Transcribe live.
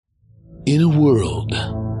In a world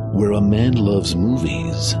where a man loves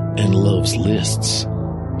movies and loves lists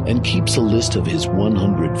and keeps a list of his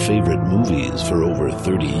 100 favorite movies for over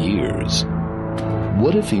 30 years,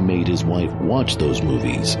 what if he made his wife watch those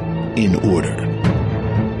movies in order?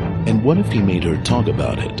 And what if he made her talk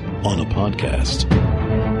about it on a podcast?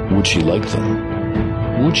 Would she like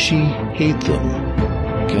them? Would she hate them?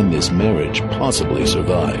 Can this marriage possibly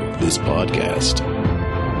survive this podcast?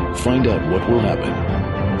 Find out what will happen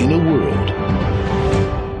in a world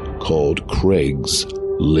called Craig's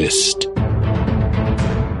List.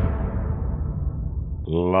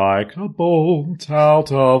 Like a bolt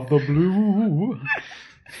out of the blue,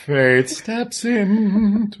 fate steps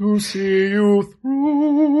in to see you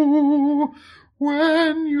through.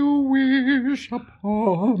 When you wish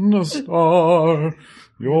upon a star,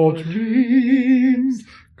 your dreams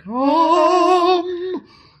come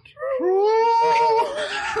true.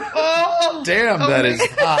 Oh, damn, that is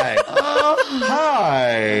high.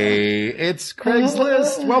 Hi, it's Craig's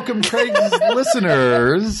List. Welcome, Craig's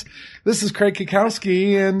listeners. This is Craig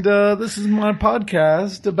Kikowski, and this is my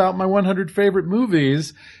podcast about my 100 favorite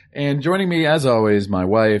movies. And joining me, as always, my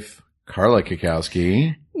wife, Carla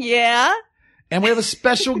Kikowski. Yeah? And we have a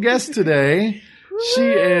special guest today. She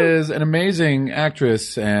is an amazing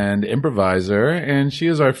actress and improviser, and she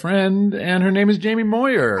is our friend, and her name is Jamie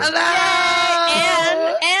Moyer. Hello!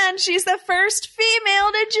 And she's the first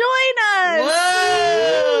female to join us.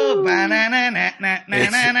 Whoa!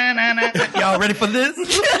 Y'all ready for this?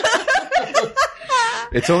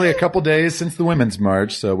 It's only a couple days since the Women's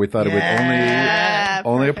March, so we thought it would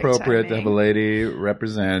only appropriate to have a lady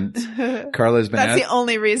represent. Carla's been That's the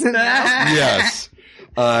only reason. Yes.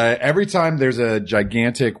 Every time there's a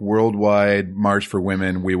gigantic worldwide march for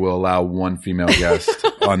women, we will allow one female guest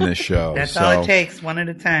on this show. That's all it takes, one at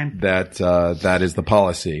a time. That is the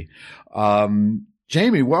policy.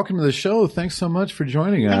 Jamie, welcome to the show. Thanks so much for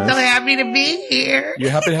joining us. I'm so happy to be here. You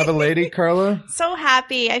happy to have a lady, Carla? So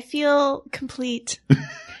happy. I feel complete.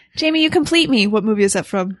 Jamie, you complete me. What movie is that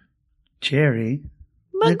from? Jerry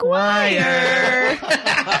Maguire.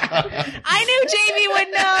 I knew Jamie would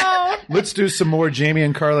know. Let's do some more Jamie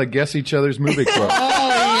and Carla guess each other's movie quotes. Oh,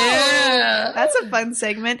 yeah. That's a fun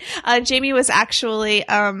segment. Jamie was actually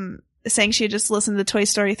saying she had just listened to the Toy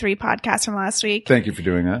Story 3 podcast from last week. Thank you for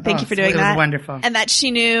doing that. Thank you for doing that. It was wonderful. And that she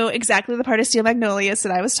knew exactly the part of Steel Magnolias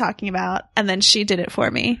that I was talking about. And then she did it for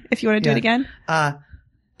me. If you want to do it again.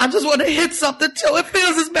 I just want to hit something till it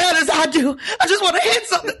feels as bad as I do. I just want to hit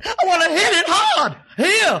something. I want to hit it hard.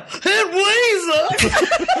 Here, hit Weezer.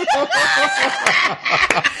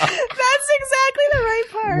 That's exactly the right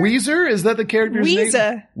part. Weezer? Is that the character's name?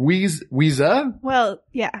 Weezer? Well,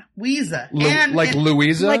 yeah. Weezer. Like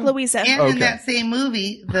Louisa? Like Louisa. And in that same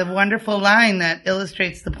movie, the wonderful line that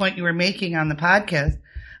illustrates the point you were making on the podcast,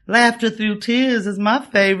 laughter through tears is my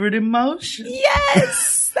favorite emotion.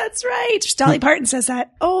 Yes! That's right. Dolly Parton says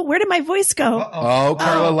that. Oh, where did my voice go? Oh,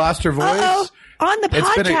 Carla lost her voice? On the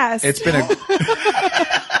podcast. It's been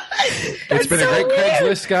a great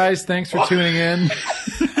Craigslist, guys. Thanks for tuning in.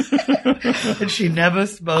 And she never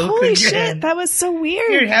spoke Holy again. shit, that was so weird.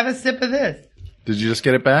 Here, have a sip of this. Did you just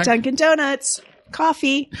get it back? Dunkin' Donuts.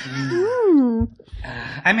 Coffee.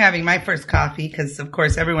 I'm having my first coffee because, of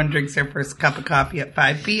course, everyone drinks their first cup of coffee at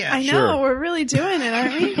 5 p.m. I know. Sure. We're really doing it,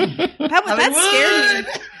 aren't we? That scared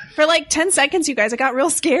me. For like 10 seconds, you guys, I got real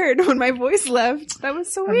scared when my voice left. That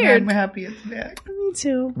was so weird. I'm happy it's back. Me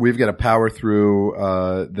too. We've got to power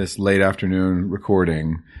through this late afternoon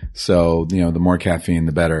recording. So, the more caffeine,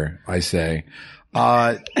 the better, I say.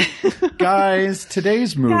 Guys,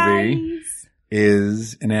 today's movie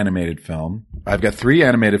is an animated film. I've got 3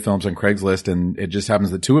 animated films on Craigslist, and it just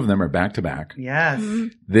happens that 2 of them are back-to-back. Yes. Mm-hmm.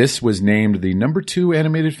 This was named the number 2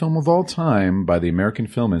 animated film of all time by the American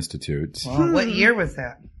Film Institute. Well, what year was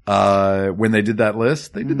that? When they did that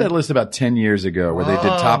list, they did that list about 10 years ago where they did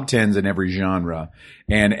top 10s in every genre.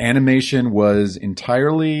 And animation was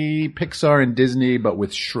entirely Pixar and Disney, but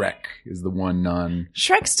with Shrek is the one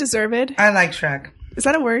Shrek's deserved. I like Shrek. Is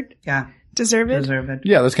that a word? Yeah. Deserved? Deserved.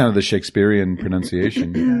 Yeah, that's kind of the Shakespearean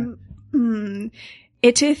pronunciation.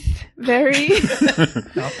 It'th very deserved.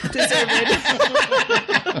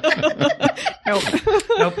 Nope.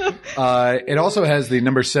 It also has the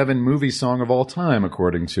number 7 movie song of all time,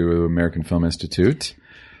 according to American Film Institute.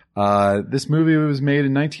 This movie was made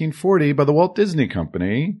in 1940 by the Walt Disney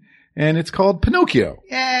Company, and it's called Pinocchio.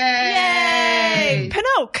 Yay!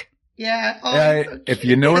 Pinocchio. Yeah. Oh, if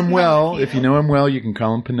you know him well, you can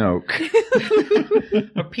call him Pinocchio.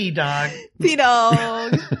 Or P-Dog.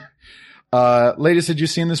 P-Dog. Ladies, had you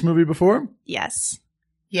seen this movie before? Yes.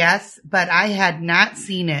 Yes, but I had not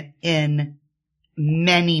seen it in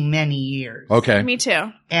many, many years. Okay. Me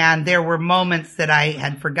too. And there were moments that I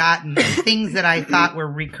had forgotten, and things that I thought were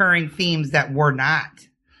recurring themes that were not.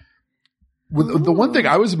 Well, the one thing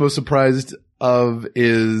I was most surprised of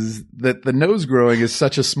is that the nose growing is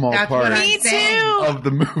such a small That's part what I'm Me saying. too. of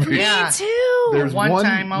the movie. Yeah. Me too. There's One one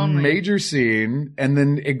time only. major scene, and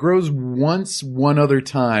then it grows once one other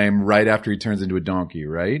time right after he turns into a donkey,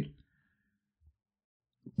 right?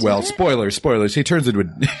 Well, spoilers. He turns into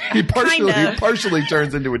he partially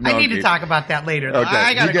turns into a donkey. I need to talk about that later. Though. Okay.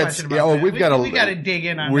 I got He a gets- question about yeah, well, that. we've got we got to dig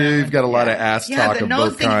in on that. We've got a lot of ass talk the of nose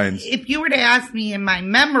both thing, kinds. If you were to ask me in my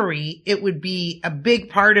memory, it would be a big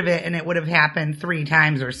part of it, and it would have happened 3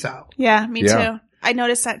 times or so. Yeah, me Yeah. too. I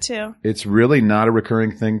noticed that too. It's really not a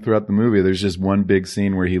recurring thing throughout the movie. There's just one big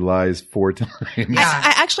scene where he lies 4 times. Yeah.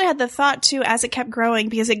 I actually had the thought too as it kept growing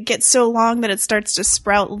because it gets so long that it starts to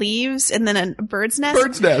sprout leaves and then a bird's nest.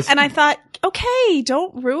 Bird's nest. And I thought, okay,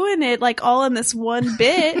 don't ruin it like all in this one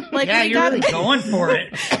bit. Like Yeah, you you're gotta, really going for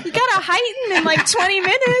it. you gotta heighten in like 20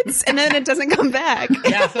 minutes and then it doesn't come back.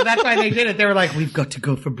 Yeah, so that's why they did it. They were like, we've got to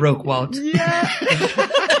go for broke, Walt. Yeah.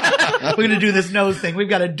 We're going to do this nose thing. We've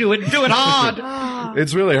got to do it hard.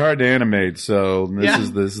 It's really hard to animate, so this Yeah.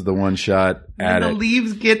 is the one shot at And the it.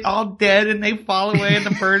 leaves get all dead and they fall away and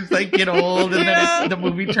the birds like get old and then the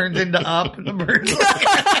movie turns into Up and the birds.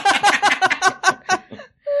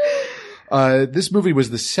 This movie was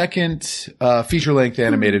the second feature-length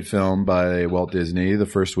animated film by Walt Disney. The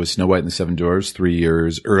first was Snow White and the Seven Dwarfs 3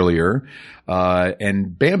 years earlier.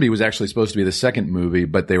 And Bambi was actually supposed to be the second movie,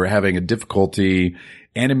 but they were having a difficulty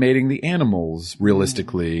animating the animals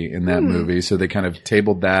realistically in that movie. So they kind of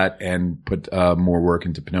tabled that and put more work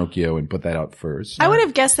into Pinocchio and put that out first. I would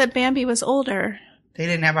have guessed that Bambi was older. They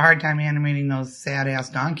didn't have a hard time animating those sad ass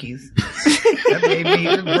donkeys. That made me,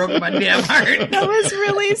 it broke my damn heart. That was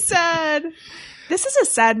really sad. This is a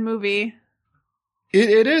sad movie.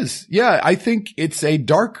 It is. Yeah, I think it's a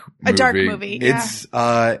dark movie. A dark movie, yeah. It's,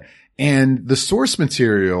 and the source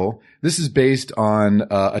material, this is based on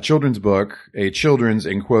a children's book, a children's,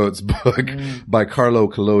 in quotes, book by Carlo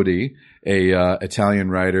Collodi, a Italian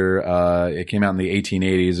writer. It came out in the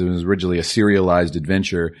 1880s. It was originally a serialized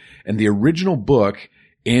adventure. And the original book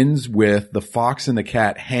ends with the fox and the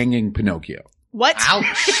cat hanging Pinocchio. What?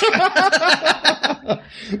 Ouch.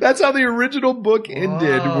 That's how the original book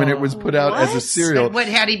ended when it was put out as a What? serial. What,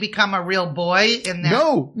 had he become a real boy in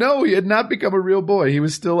that? No, he had not become a real boy. He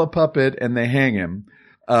was still a puppet and they hang him.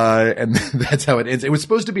 And that's how it ends. It was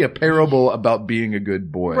supposed to be a parable about being a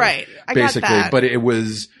good boy. Right. I got basically, that. but it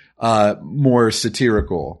was, more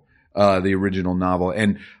satirical, the original novel.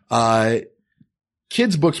 And,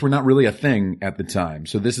 kids' books were not really a thing at the time.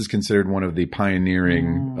 So this is considered one of the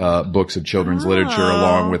pioneering, books of children's literature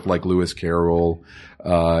along with like Lewis Carroll,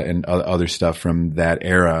 and other stuff from that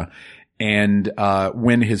era. And,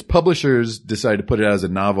 when his publishers decided to put it out as a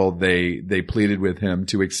novel, they pleaded with him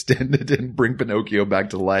to extend it and bring Pinocchio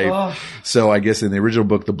back to life. So I guess in the original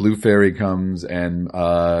book, the blue fairy comes and,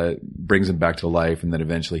 brings him back to life. And then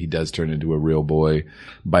eventually he does turn into a real boy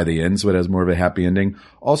by the end. So it has more of a happy ending.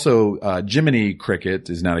 Also, Jiminy Cricket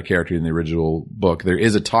is not a character in the original book. There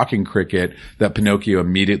is a talking cricket that Pinocchio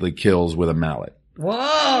immediately kills with a mallet.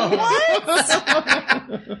 Whoa.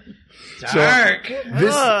 Dark.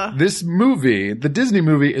 This movie, the Disney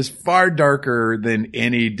movie, is far darker than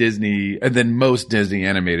than most Disney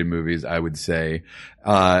animated movies, I would say.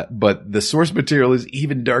 But the source material is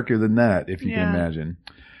even darker than that, if you can imagine.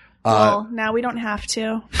 Well, now we don't have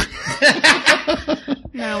to.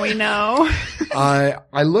 Now we know.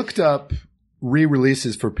 I looked up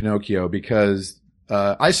re-releases for Pinocchio because,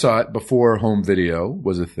 I saw it before home video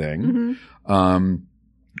was a thing.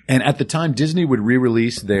 And at the time, Disney would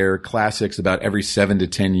re-release their classics about every 7 to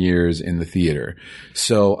 10 years in the theater.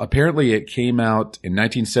 So apparently it came out in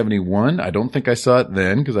 1971. I don't think I saw it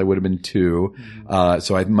then because I would have been 2.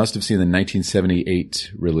 So I must have seen the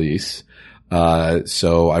 1978 release.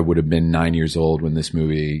 So I would have been 9 years old when this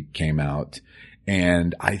movie came out.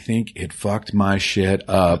 And I think it fucked my shit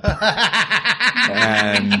up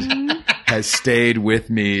and has stayed with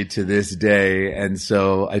me to this day. And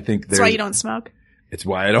so I think That's why you don't smoke. It's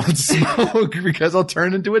why I don't smoke, because I'll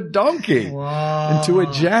turn into a donkey, into a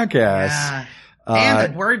jackass. Yeah.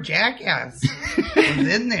 Damn, the word jackass was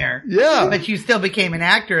in there. Yeah. But you still became an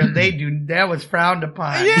actor and that was frowned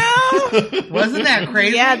upon. Yeah. Wasn't that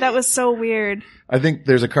crazy? Yeah, that was so weird. I think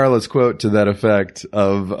there's a Carlos quote to that effect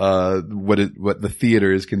of what the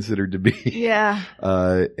theater is considered to be. Yeah.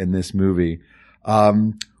 In this movie.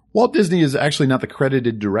 Walt Disney is actually not the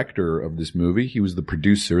credited director of this movie. He was the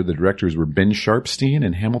producer. The directors were Ben Sharpstein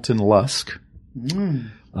and Hamilton Lusk.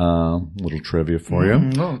 Little trivia for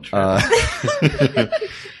you.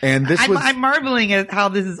 And this was... I'm marveling at how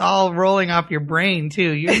this is all rolling off your brain, too.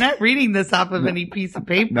 You're not reading this off of any piece of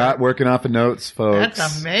paper. Not working off of notes, folks.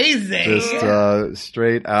 That's amazing. Just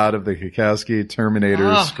straight out of the Kikowski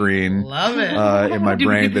Terminator screen. Love it. In my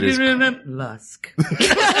brain that is... Lusk.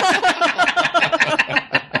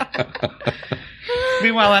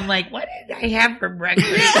 Meanwhile, I'm like, what did I have for breakfast?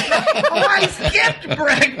 I skipped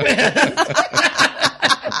breakfast.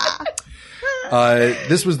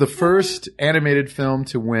 This was the first animated film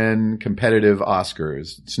to win competitive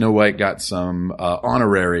Oscars. Snow White got some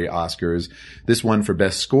honorary Oscars. This won for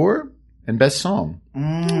Best Score and Best Song,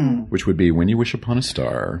 which would be When You Wish Upon a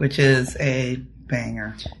Star. Which is a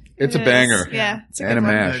banger. It's a banger. Yeah. It's a and a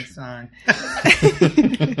mash. Good song.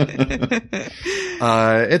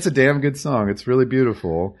 It's a damn good song. It's really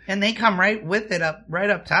beautiful. And they come right with it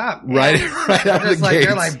right up top. Right out of the gates.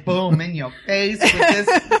 They're like, boom, in your face with this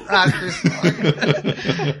Oscar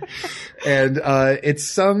song. And it's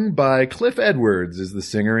sung by Cliff Edwards is the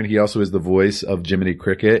singer, and he also is the voice of Jiminy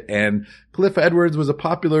Cricket. And Cliff Edwards was a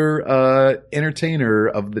popular entertainer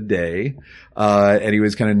of the day. And he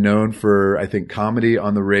was kind of known for, I think, comedy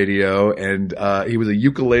on the radio, and he was a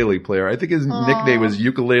ukulele player. I think his nickname was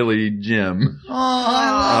Ukulele Jim.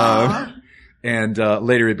 And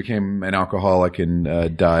later he became an alcoholic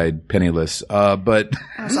and died penniless. But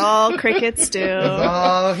That's all crickets do.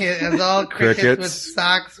 It's all crickets with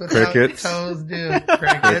socks without toes do.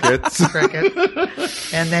 Crickets.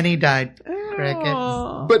 And then he died.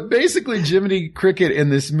 Crickets. But basically, Jiminy Cricket in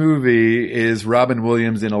this movie is Robin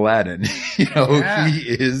Williams in Aladdin. He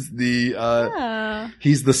is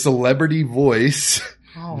he's the celebrity voice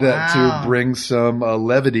to bring some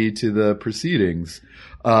levity to the proceedings.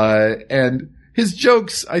 And his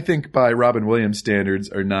jokes, I think, by Robin Williams standards,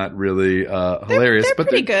 are not really hilarious. They're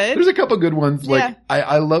pretty good. There's a couple good ones. Yeah. Like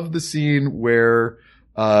I love the scene where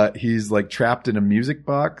he's like trapped in a music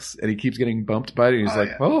box and he keeps getting bumped by it. And he's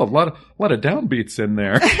a lot of downbeats in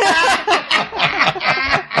there.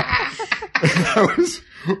 I was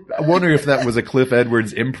wondering if that was a Cliff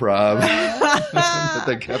Edwards improv that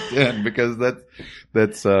they kept in, because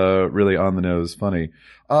that's really on the nose funny.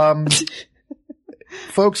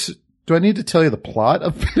 Folks, do I need to tell you the plot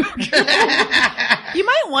of Pinocchio? You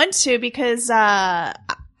might want to, because I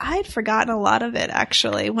had forgotten a lot of it,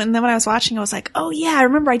 actually. When I was watching, I was like, oh yeah, I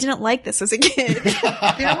remember I didn't like this as a kid.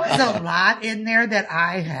 There was a lot in there that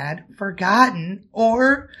I had forgotten,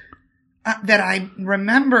 or that I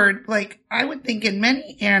remembered. Like, I would think in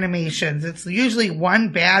many animations, it's usually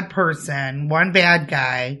one bad person, one bad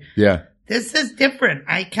guy. Yeah. This is different.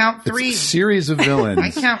 I count 3. It's a series of villains.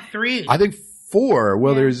 I count 3. I think 4.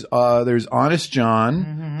 Well, there's Honest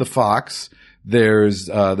John, the fox. There's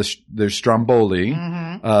Stromboli,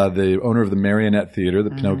 the owner of the Marionette Theater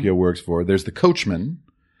that Pinocchio works for. There's the coachman,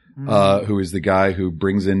 who is the guy who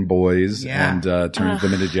brings in boys and turns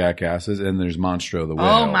them into jackasses. And there's Monstro, the whale.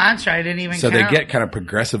 Oh, Monstro, I didn't even count. They get kind of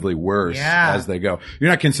progressively worse as they go.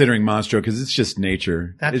 You're not considering Monstro because it's just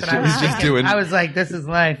nature. That's what I was just doing. I was like, this is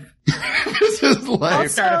life. This is life. I'll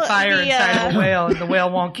start a fire inside a whale and the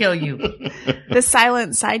whale won't kill you. The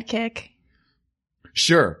silent sidekick.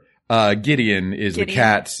 Sure. Gideon is the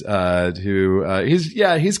cat, who,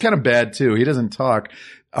 he's kind of bad too. He doesn't talk.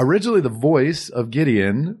 Originally, the voice of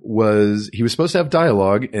Gideon he was supposed to have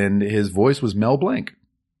dialogue, and his voice was Mel Blanc.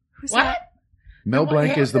 Who's what? that? Mel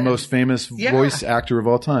Blanc is the most famous voice actor of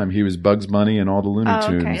all time. He was Bugs Bunny and all the Looney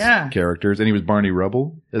Tunes characters, and he was Barney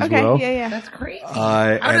Rubble as well. Yeah. That's crazy.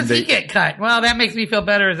 How does he get cut? Well, that makes me feel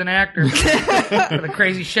better as an actor for the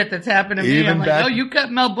crazy shit that's happened to me. I'm like, you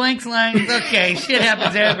cut Mel Blanc's lines? Okay, shit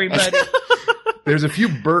happens to everybody. There's a few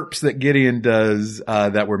burps that Gideon does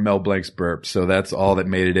that were Mel Blanc's burps, so that's all that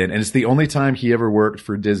made it in. And it's the only time he ever worked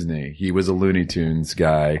for Disney. He was a Looney Tunes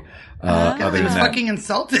guy. Because he was fucking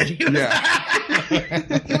insulted. He was,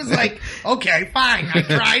 he was like, okay, fine. I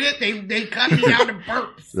tried it. They cut me down to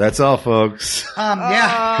burps. That's all, folks.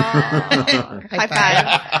 High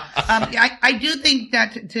five. I do think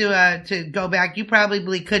that to go back, you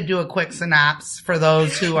probably could do a quick synopsis for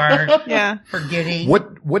those who are forgetting.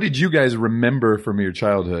 What did you guys remember from your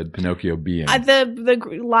childhood, Pinocchio being?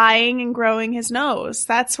 The lying and growing his nose.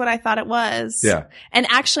 That's what I thought it was. Yeah. And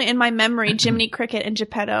actually, in my memory, Jiminy Cricket and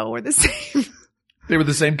Geppetto were the same. They were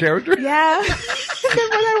the same character? Yeah. When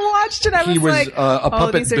I watched it, I was like, a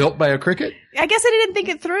puppet built by a cricket? I guess I didn't think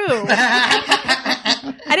it through.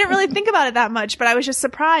 I didn't really think about it that much, but I was just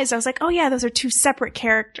surprised. I was like, oh yeah, those are two separate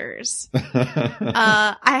characters.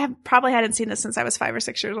 Probably hadn't seen this since I was 5 or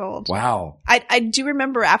 6 years old. Wow. I do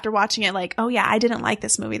remember after watching it, like, oh yeah, I didn't like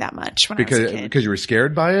this movie that much when I was a kid. Because you were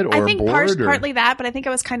scared by it, or I think bored? Partly that, but I think I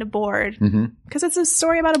was kind of bored. Mm-hmm. Because it's a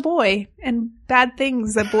story about a boy and bad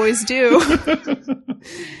things that boys do.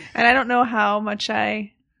 And I don't know how much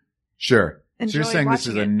I... Sure. So you're saying this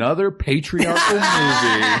is another patriarchal movie.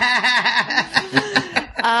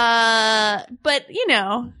 But, you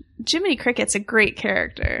know, Jiminy Cricket's a great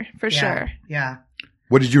character, for sure. Yeah.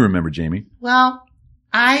 What did you remember, Jamie? Well,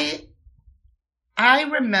 I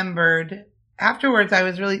remembered afterwards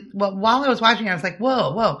while I was watching, I was like,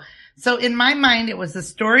 whoa. So in my mind, it was a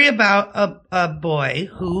story about a boy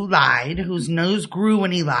who lied, whose nose grew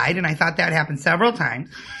when he lied. And I thought that happened several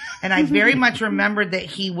times. And I very much remembered that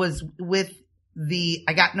he was with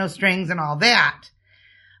I Got No Strings and all that.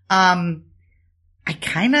 I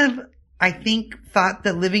think thought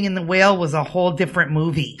that Living in the Whale was a whole different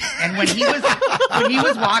movie. And when he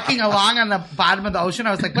was walking along on the bottom of the ocean,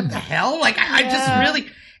 I was like, what the hell? Like, I just really,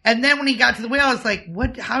 and then when he got to the whale, I was like,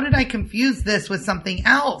 how did I confuse this with something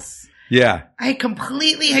else? Yeah. I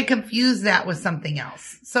completely had confused that with something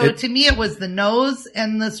else. So to me, it was the nose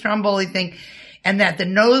and the Stromboli thing. And that the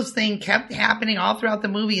nose thing kept happening all throughout the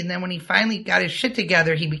movie. And then when he finally got his shit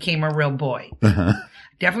together, he became a real boy. Uh-huh.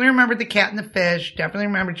 Definitely remembered the cat and the fish. Definitely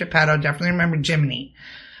remembered Geppetto. Definitely remembered Jiminy.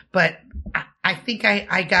 But I think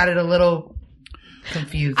I got it a little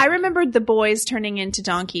confused. I remembered the boys turning into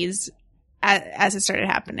donkeys as it started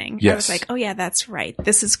happening. Yes. I was like, oh yeah, that's right.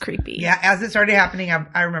 This is creepy. Yeah, as it started happening,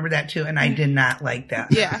 I remember that too. And I did not like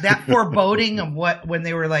that. Yeah. That foreboding of when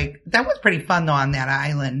they were like, that was pretty fun though on that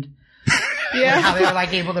island. Yeah. How they were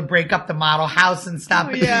like able to break up the model house and stuff.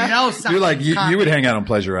 But you know something. You're like, you would hang out on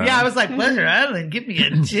Pleasure Island. Yeah, I was like, Pleasure Island, give me a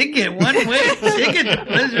ticket, one-way ticket to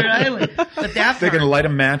Pleasure Island. But they can light a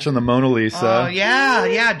match on the Mona Lisa. Oh,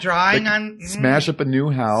 yeah, drawing on. Smash up a new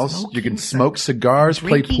house. You can smoke cigars,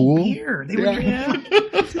 play pool. Beer. They were drinking.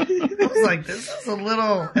 I was like, this is a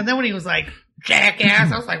little. And then when he was like,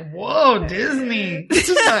 jackass, I was like, whoa, Disney. This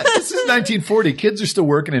is 1940. Kids are still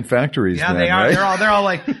working in factories. Yeah, then, they are. Right? They're all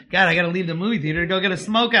like, God, I got to leave the movie theater to go get a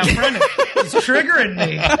smoke out front. It's triggering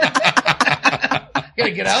me.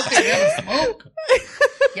 Gotta get out there and have a smoke.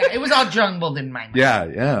 Yeah, it was all jumbled in my mind.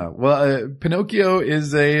 Yeah. Well, Pinocchio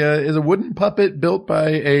is a wooden puppet built by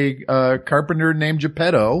a carpenter named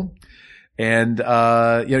Geppetto, and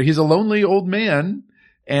he's a lonely old man,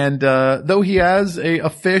 and though he has a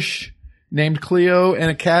fish named Cleo and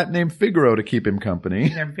a cat named Figaro to keep him company.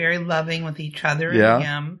 They're very loving with each other. Yeah. And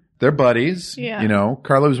him. They're buddies. Yeah. You know,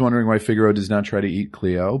 Carla was wondering why Figaro does not try to eat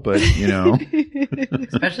Cleo, but you know.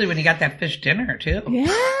 Especially when he got that fish dinner too. Yeah.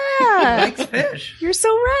 He likes fish. You're so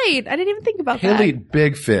right. I didn't even think about that. He'll eat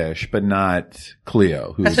big fish, but not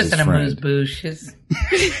Cleo, who's That's just his an friend. amuse-bouche. His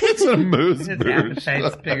It's an amuse-bouche.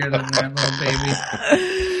 appetite's bigger than that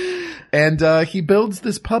little baby. And he builds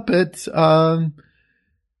this puppet,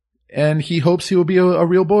 and he hopes he will be a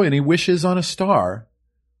real boy, and he wishes on a star.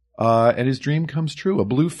 And his dream comes true. A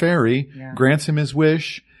blue fairy grants him his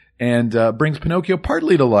wish and brings Pinocchio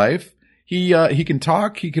partly to life. He can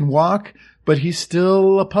talk, he can walk, but he's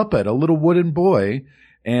still a puppet, a little wooden boy.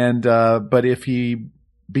 And but if he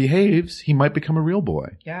behaves, he might become a real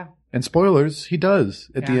boy. Yeah. And spoilers, he does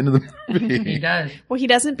at the end of the movie. He does. Well, he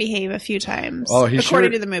doesn't behave a few times, Oh,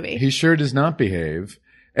 according to the movie. He sure does not behave.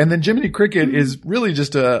 And then Jiminy Cricket is really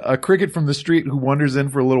just a cricket from the street who wanders in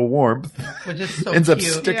for a little warmth. Which is so ends up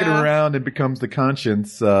cute. sticking around and becomes the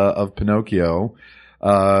conscience of Pinocchio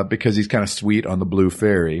because he's kind of sweet on the blue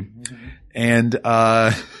fairy. Mm-hmm. And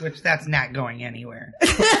Which that's not going anywhere.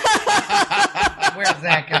 Where's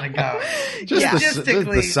that going to go? just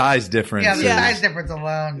the size difference. Yeah, the size difference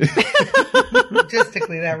alone.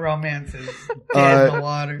 Logistically, that romance is dead in the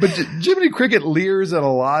water. But Jiminy Cricket leers at a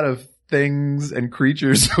lot of things and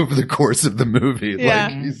creatures over the course of the movie. Yeah.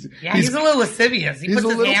 Like he's a little lascivious. He puts a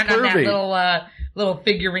his little hand on that pervy. little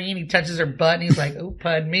figurine. He touches her butt and he's like, oh,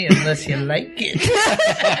 pardon me, unless you like it.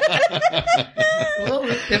 A little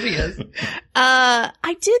lascivious.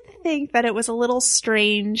 I did think that it was a little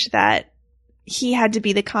strange that he had to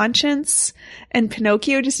be the conscience and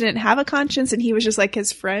Pinocchio just didn't have a conscience and he was just like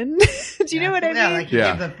his friend. Do you know what I mean? Like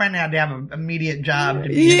the friend had to have an immediate job to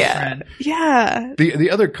be his friend. Yeah.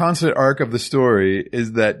 The other constant arc of the story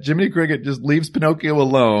is that Jiminy Cricket just leaves Pinocchio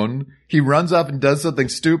alone. He runs off and does something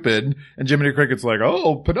stupid, and Jiminy Cricket's like,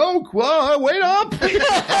 "Oh, Pinocchio, wait up!" Another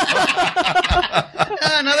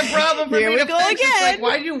problem for Here me we to go fix. It's again. like,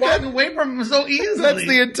 why are you walking away from him so easily? That's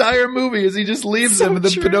the entire movie. Is he just leaves So him, and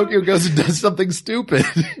then true. Pinocchio goes and does something stupid.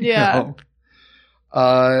 Yeah.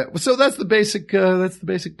 So that's the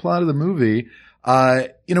basic plot of the movie.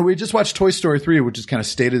 We just watched Toy Story 3, which is kind of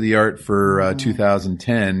state of the art for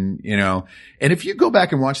 2010, and if you go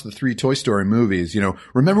back and watch the 3 Toy Story movies,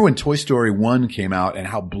 remember when Toy Story 1 came out and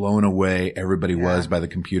how blown away everybody was by the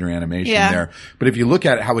computer animation there. But if you look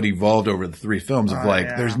at how it evolved over the 3 films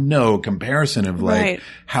there's no comparison of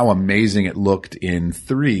how amazing it looked in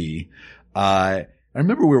 3. I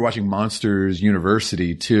remember we were watching Monsters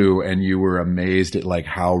University too, and you were amazed at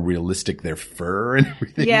how realistic their fur and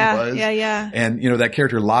everything was. Yeah. And that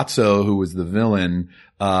character Lotso, who was the villain,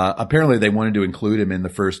 apparently they wanted to include him in the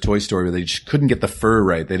first Toy Story, but they just couldn't get the fur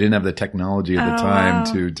right. They didn't have the technology at the time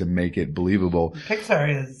to make it believable.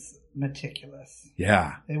 Pixar is meticulous.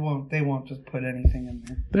 Yeah. They won't just put anything in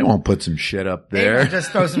there. They won't put some shit up there. They won't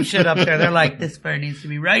just throw some shit up there. They're like, this fur needs to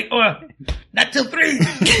be right, or not till 3.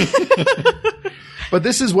 But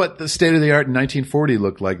this is what the state of the art in 1940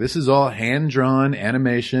 looked like. This is all hand-drawn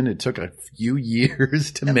animation. It took a few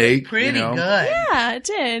years to make. Pretty good. Yeah, it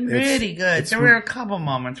did. Pretty good. There were a couple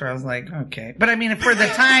moments where I was like, okay. But I mean, for the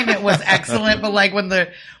time, it was excellent. But when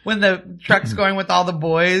the truck's going with all the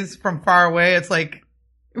boys from far away, it's like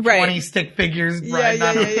 20 stick figures riding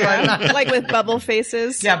on yeah. Like with bubble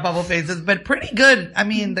faces. Yeah, bubble faces. But pretty good. I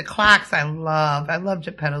mean, the clocks I love. I love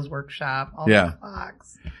Geppetto's workshop. All the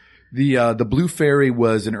clocks. The Blue Fairy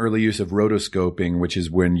was an early use of rotoscoping, which is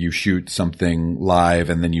when you shoot something live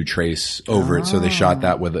and then you trace over it. So they shot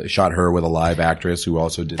her with a live actress who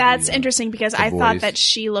also did. That's interesting because I thought that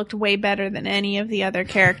she looked way better than any of the other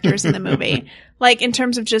characters in the movie. Like in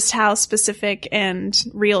terms of just how specific and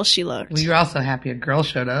real she looked. Well, you're also happy a girl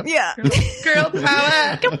showed up. Yeah. Girl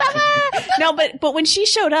power. Girl power. No, but when she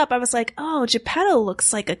showed up, I was like, oh, Geppetto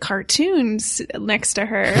looks like a cartoon next to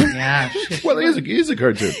her. Yeah. Well, he's a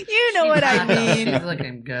cartoon. You know what I mean. She's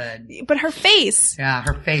looking good. But her face. Yeah,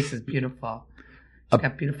 her face is beautiful. She's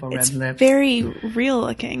got beautiful red lips. Very real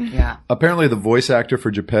looking. Yeah. Apparently the voice actor for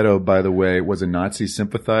Geppetto, by the way, was a Nazi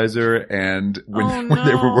sympathizer, and when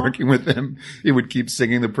they were working with him, he would keep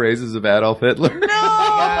singing the praises of Adolf Hitler. No!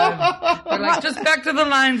 They're like, just back to the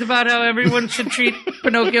lines about how everyone should treat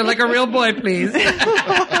Pinocchio like a real boy, please.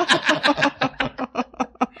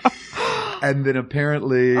 And then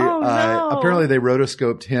apparently they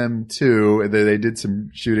rotoscoped him too. And they did some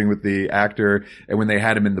shooting with the actor. And when they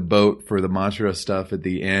had him in the boat for the Mantra stuff at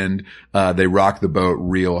the end, they rocked the boat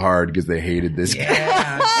real hard because they hated this guy.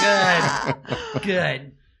 Yeah,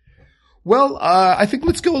 good. Well, I think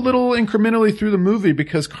let's go a little incrementally through the movie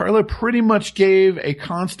because Carla pretty much gave a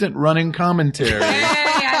constant running commentary. Hey,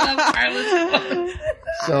 I love Carla's.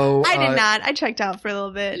 So I did not. I checked out for a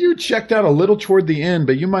little bit. You checked out a little toward the end,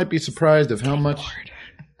 but you might be surprised of how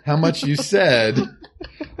much you said.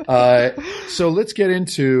 So let's get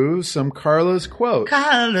into some Carla's quotes.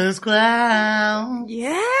 Carla's clown.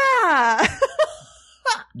 Yeah.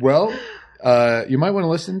 Well, you might want to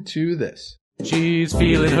listen to this. She's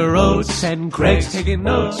feeling her oats and Craig's taking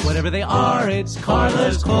notes. Whatever they are, it's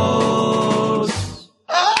Carla's quotes.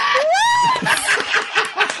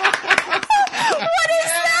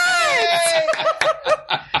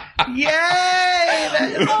 Yay!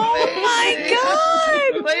 Oh my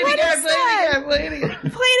God! Play it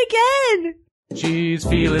again. Play it again. She's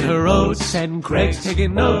feeling her oats and Craig's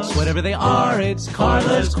taking notes. Whatever they are, it's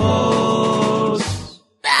Carla's quotes.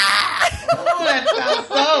 Oh, that sounds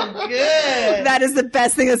so good. That is the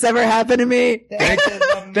best thing that's ever happened to me.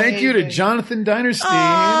 Thank you to Jonathan Dinerstein.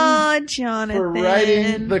 Oh, Jonathan. For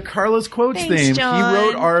writing the Carla's Quotes Thanks, theme. John. He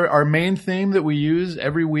wrote our main theme that we use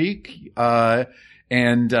every week.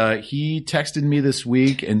 And he texted me this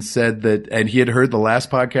week and said that, and he had heard the last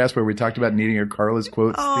podcast where we talked about needing a Carla's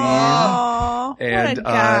Quotes theme. And what a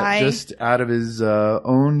guy. Just out of his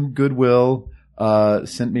own goodwill,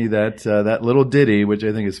 sent me that little ditty, which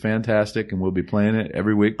I think is fantastic, and we'll be playing it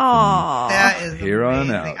every week. Aww. That is here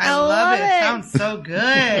amazing. on out. I love it. It sounds so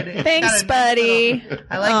good. It's Thanks, got a nice buddy. little-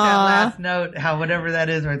 I like that last note, how whatever that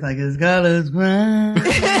is, where it's like, it's Carla's clown.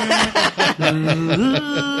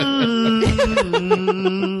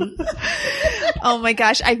 Oh my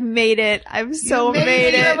gosh, I've made it. I've so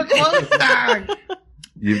made You have a it. quote song.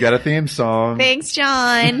 You've got a theme song. Thanks,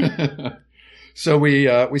 John. So we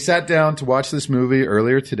sat down to watch this movie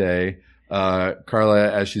earlier today.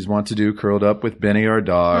 Carla, as she's wont to do, curled up with Benny, our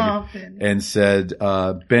dog, Benny. and said,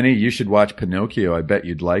 Benny, you should watch Pinocchio. I bet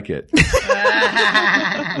you'd like it.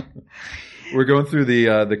 We're going through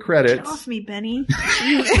the credits. Get off me, Benny.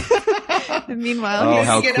 Meanwhile, Oh, he's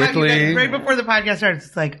how Get out, quickly. right before the podcast starts,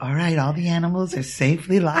 it's like, all right, all the animals are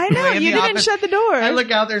safely locked I know, away in you the didn't office. shut the door. I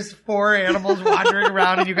look out, there's 4 animals wandering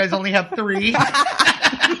around, and you guys only have 3.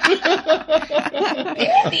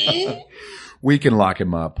 We can lock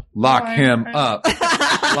him up. Lock him up.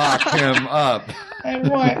 Lock him up. I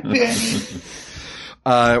want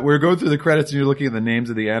Benny. We're going through the credits and you're looking at the names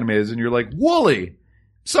of the animators and you're like, Wooly!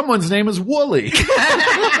 Someone's name is Wooly.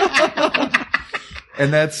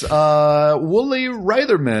 And that's Wooly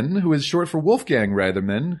Reitherman, who is short for Wolfgang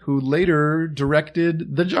Reitherman, who later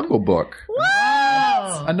directed The Jungle Book.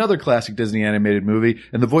 Oh. Another classic Disney animated movie,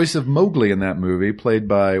 and the voice of Mowgli in that movie, played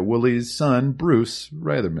by Wooly's son, Bruce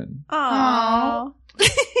Reitherman. Aww.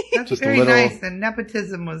 That's Just a very little- nice. And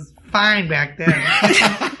nepotism was fine back then.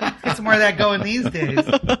 Get some more of that going these days.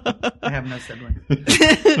 I have no siblings.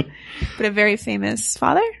 But a very famous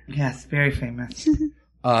father? Yes, very famous.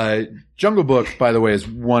 Jungle Book, by the way, is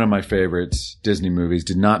one of my favorites Disney movies.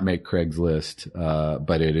 Did not make Craig's list,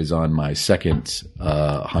 but it is on my second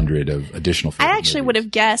 100 of additional favorite I actually movies. would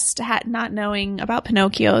have guessed, not knowing about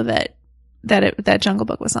Pinocchio, that Jungle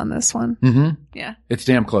Book was on this one. Mm-hmm. Yeah. It's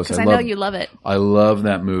damn close. Because I know you love it. I love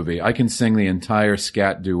that movie. I can sing the entire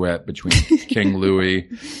scat duet between King Louie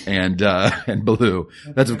and Baloo.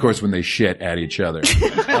 That's of course when they shit at each other.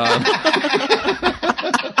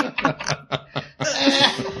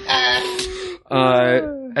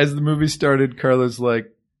 As the movie started, Carla's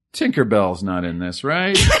like, Tinkerbell's not in this,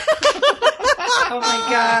 right? Oh my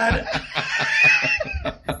God.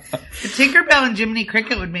 Tinkerbell and Jiminy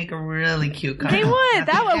Cricket would make a really cute couple. They would.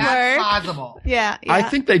 That would That's work. possible. Yeah. I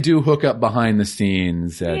think they do hook up behind the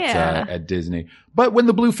scenes at Disney. But when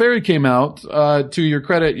the Blue Fairy came out, to your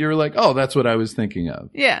credit, you're like, oh, that's what I was thinking of.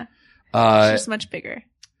 Yeah. It's just much bigger.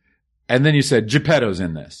 And then you said, Geppetto's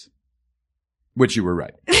in this. Which you were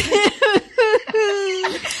right.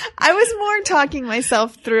 I was more talking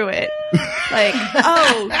myself through it. Like,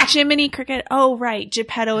 oh, Jiminy Cricket. Oh, right.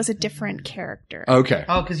 Geppetto is a different character. Okay.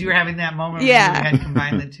 Oh, because you were having that moment Yeah. where you had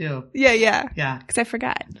combined the two. Yeah, yeah. Yeah. Because I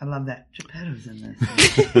forgot. I love that. Geppetto's in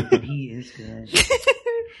this. He is good.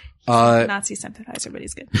 Nazi sympathizer, but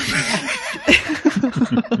he's good.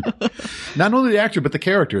 Not only the actor, but the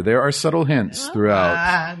character. There are subtle hints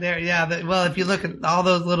throughout. Well, if you look at all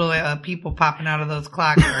those little people popping out of those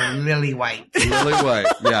clocks, are lily white. Really white.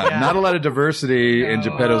 Yeah. Not a lot of diversity in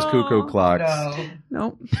Geppetto's cuckoo clocks.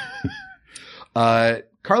 No. Nope.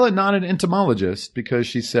 Carla, not an entomologist, because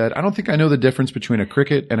she said, I don't think I know the difference between a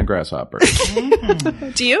cricket and a grasshopper.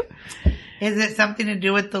 Do you? Is it something to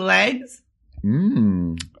do with the legs?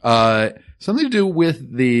 Something to do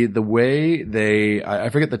with the way they, I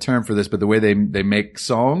forget the term for this, but the way they make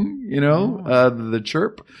song, the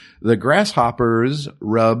chirp. The grasshoppers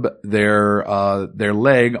rub their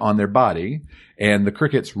leg on their body, and the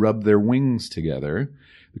crickets rub their wings together.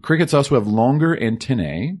 The crickets also have longer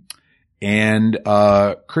antennae, and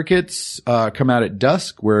crickets come out at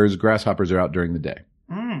dusk, whereas grasshoppers are out during the day.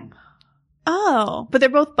 Oh, but they're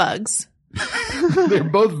both bugs. They're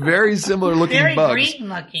both very similar looking Very bugs green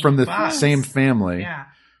looking from the bugs. same family. Yeah.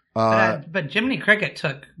 Uh, But Jiminy Cricket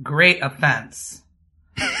took great offense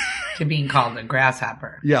to being called a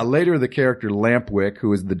grasshopper. Yeah, later the character Lampwick,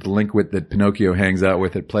 who is the delinquent that Pinocchio hangs out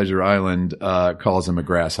with at Pleasure Island, calls him a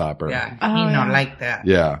grasshopper. Yeah. Oh, He yeah. not like that.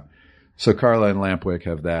 Yeah. So Carla and Lampwick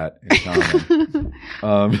have that in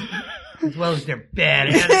common. As well as their bad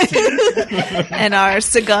attitude. And our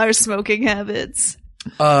cigar smoking habits.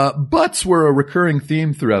 Butts were a recurring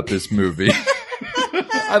theme throughout this movie.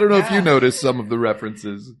 I don't know if you noticed some of the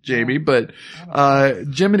references, Jamie, but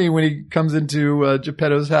Jiminy, when he comes into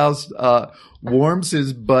Geppetto's house, warms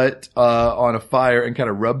his butt on a fire and kind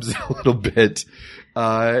of rubs it a little bit.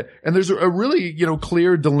 And there's a really,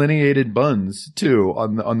 clear delineated buns too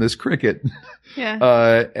on this cricket.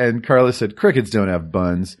 Yeah. And Carla said, crickets don't have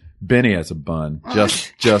buns. Benny has a bun.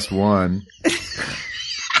 Just one.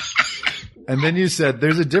 And then you said,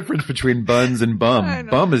 there's a difference between buns and I bum.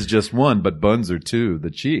 know. Bum is just one, but buns are two, the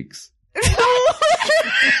cheeks.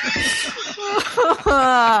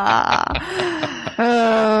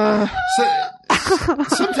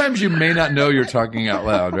 Sometimes you may not know you're talking out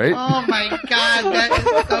loud, right? Oh my God, that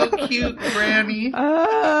is so cute, Granny.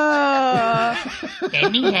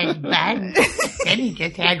 Benny has buns. Benny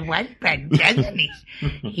just had one bun, doesn't he?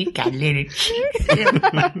 He's got little cheeks, little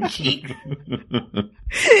bun cheeks.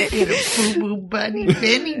 Little boo-boo bunny,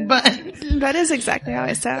 Benny buns. That is exactly how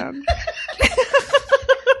I sound.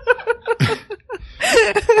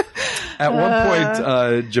 At one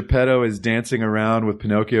point, Geppetto is dancing around with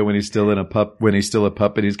Pinocchio when he's still a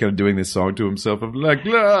puppet. He's kind of doing this song to himself of like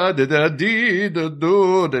la da da dee da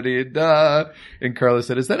do da dee da. And Carla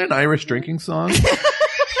said, "Is that an Irish drinking song?"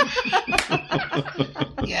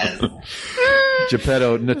 Yes.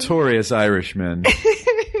 Geppetto, notorious Irishman.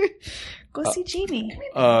 Go see Jamie.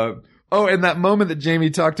 Oh, and that moment that Jamie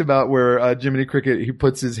talked about where Jiminy Cricket, he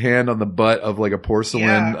puts his hand on the butt of like a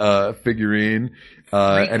porcelain figurine,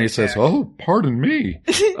 and he says, "Oh, pardon me,"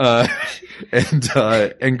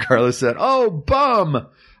 and Carla said, "Oh, bum,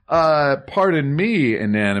 pardon me,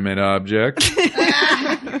 inanimate object."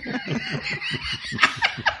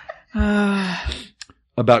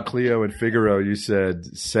 About Cleo and Figaro, you said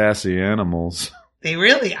sassy animals. They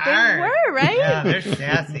really are. They were, right? Yeah, they're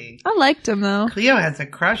sassy. I liked him though. Cleo has a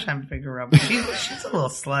crush on Figaro, but she's a little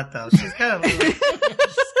slut though. She's got a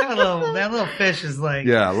little, that little fish is like.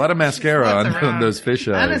 Yeah, a lot of mascara on those fish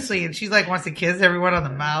eyes. Honestly, and she's like wants to kiss everyone on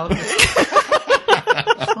the mouth. She's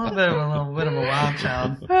a little bit of a wild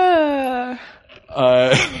child.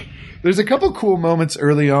 There's a couple cool moments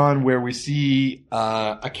early on where we see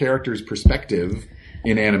a character's perspective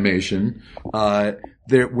in animation.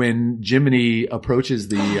 When Jiminy approaches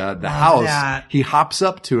the house, he hops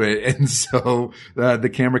up to it, and so the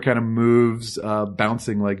camera kind of moves,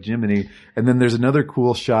 bouncing like Jiminy. And then there's another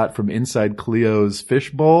cool shot from inside Cleo's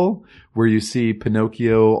fishbowl where you see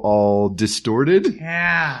Pinocchio all distorted.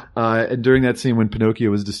 Yeah. And during that scene when Pinocchio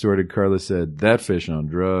was distorted, Carla said, "That fish on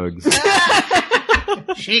drugs."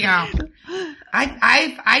 She go.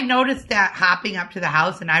 I noticed that hopping up to the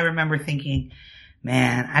house, and I remember thinking,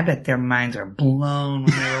 man, I bet their minds are blown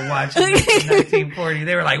when they were watching this in 1940.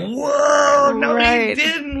 They were like, whoa, no, they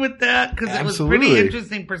didn't with that, because it was pretty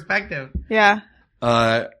interesting perspective. Yeah.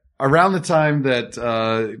 Around the time that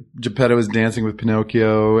Geppetto was dancing with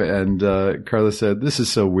Pinocchio, and Carla said, "This is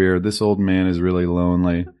so weird. This old man is really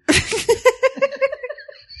lonely."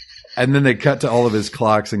 And then they cut to all of his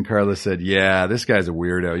clocks, and Carla said, "Yeah, this guy's a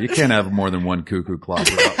weirdo. You can't have more than one cuckoo clock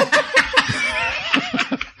without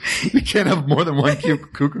you can't have more than one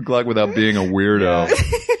cuckoo clock without being a weirdo."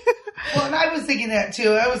 Well, and I was thinking that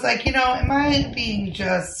too. I was like, am I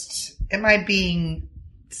being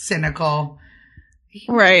cynical?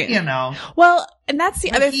 Right. Well, and that's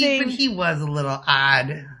the other thing. But he was a little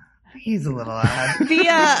odd. He's a little odd.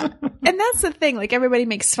 And that's the thing, like everybody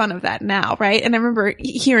makes fun of that now, right? And I remember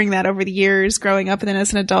hearing that over the years growing up, and then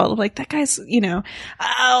as an adult, like that guy's,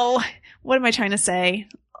 oh, what am I trying to say?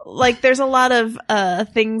 Like there's a lot of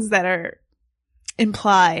things that are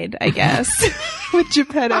implied, I guess, with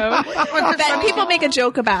Geppetto that people make a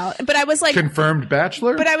joke about. But I was like, confirmed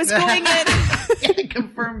bachelor? But I was going in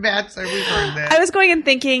confirmed bachelor, we've heard that. I was going and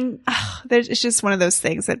thinking, it's just one of those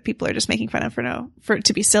things that people are just making fun of for it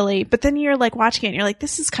to be silly. But then you're like watching it and you're like,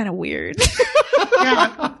 this is kind of weird.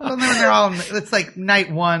 Yeah. Well, then they're all, it's like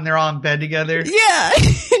night one, they're all in bed together. Yeah.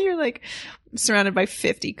 And you're like surrounded by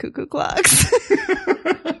 50 cuckoo clocks.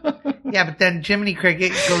 Yeah, but then Jiminy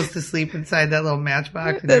Cricket goes to sleep inside that little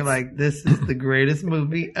matchbox, and you're like, this is the greatest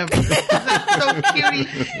movie ever. That's so cute.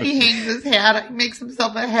 He hangs his hat, he makes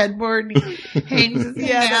himself a headboard, and he hangs his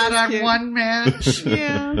hat on cute. One match.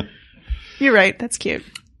 Yeah. You're right, that's cute.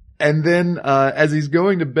 And then, as he's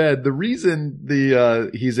going to bed, the reason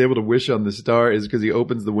he's able to wish on the star is because he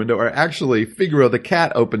opens the window, or actually Figaro the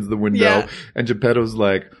cat opens the window, and Geppetto's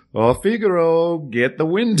like, "Oh, Figaro, get the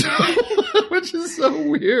window." Which is so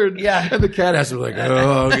weird. Yeah. And the cat has to be like,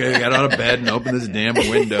 "Oh, okay, get out of bed and open this damn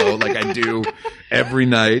window like I do every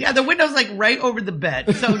night." Yeah, the window's like right over the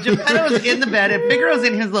bed. So Geppetto's in the bed and Figaro's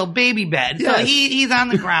in his little baby bed. Yes. So he's on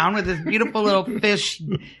the ground with his beautiful little fish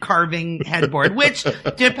carving headboard, which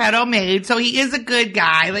Geppetto made. So he is a good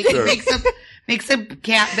guy. Like he makes a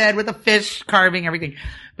cat bed with a fish carving, everything.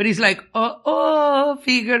 But he's like, oh,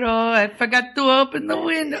 Figaro, I forgot to open the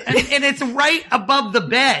window. And it's right above the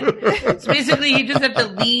bed. So basically he just have to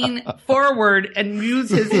lean forward and use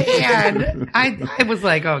his hand. I was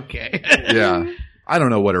like, okay. Yeah. I don't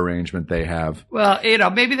know what arrangement they have. Well,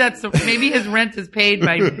 maybe his rent is paid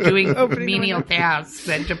by doing menial tasks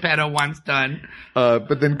that Geppetto wants done.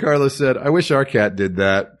 But then Carla said, "I wish our cat did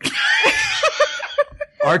that."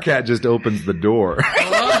 Our cat just opens the door.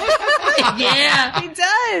 Yeah, he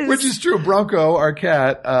does. Which is true. Bronco, our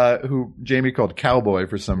cat, who Jamie called Cowboy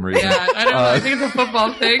for some reason. Yeah, I don't know. I think it's a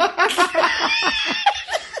football thing.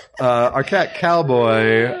 Our cat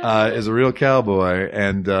Cowboy is a real cowboy,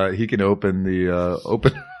 and he can open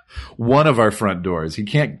one of our front doors. He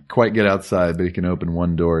can't quite get outside, but he can open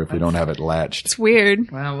one door if we don't have it latched. It's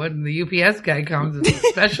weird. Well, when the UPS guy comes, it's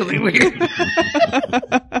especially weird.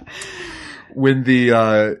 When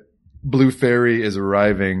the Blue Fairy is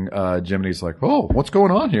arriving, Jiminy's like, "Oh, what's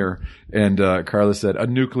going on here?" And Carla said, "A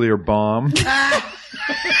nuclear bomb."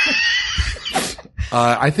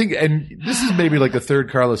 I think, and this is maybe like the third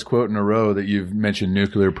Carla's quote in a row that you've mentioned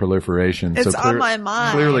nuclear proliferation. It's on my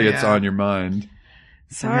mind. Clearly it's on your mind.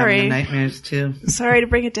 Sorry. Nightmares too. Sorry to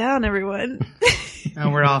bring it down, everyone. No,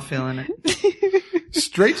 we're all feeling it.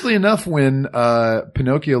 Strangely enough, when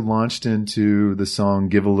Pinocchio launched into the song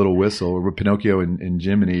 "Give a Little Whistle" with Pinocchio and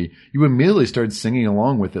Jiminy, you immediately started singing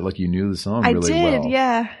along with it like you knew the song really well. I did,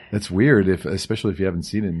 yeah. That's weird, especially if you haven't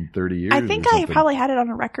seen it in 30 years. I think I probably had it on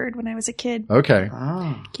a record when I was a kid. Okay.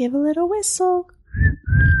 Oh, Give a little whistle.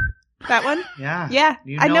 That one? yeah. Yeah,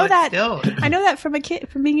 You I know it that. Still. I know that from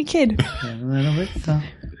being a kid.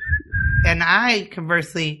 And I,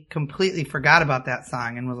 conversely, completely forgot about that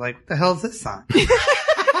song and was like, what the hell is this song?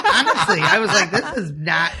 Honestly, I was like, this is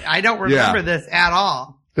not, I don't remember this at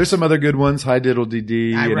all. There's some other good ones. Hi Diddle Dee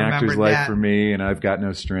Dee, An Actor's Life that. for Me, and I've Got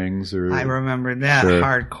No Strings. I remember that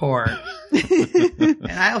hardcore.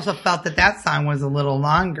 And I also felt that song was a little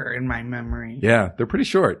longer in my memory. Yeah, they're pretty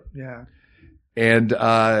short. Yeah. And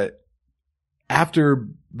after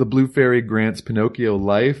the Blue Fairy grants Pinocchio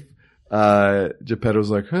life, Geppetto's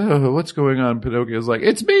like, oh, what's going on? Pinocchio's like,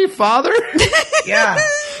 it's me, father. Yeah.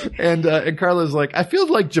 And Carla's like, I feel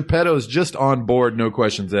like Geppetto's just on board, no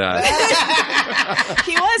questions asked.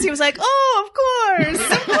 He was like, oh, of course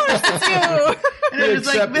it's you. And it was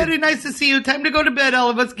like, very nice to see you. Time to go to bed, all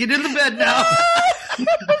of us. Get in the bed now.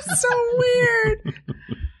 So weird.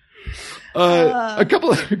 A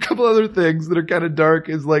couple other things that are kind of dark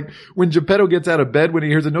is like when Geppetto gets out of bed when he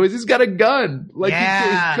hears a noise, he's got a gun. Like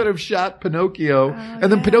he could have shot Pinocchio.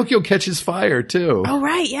 And then Pinocchio catches fire too. Oh,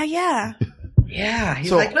 right. Yeah. Yeah.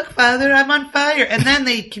 He's like, look, father, I'm on fire. And then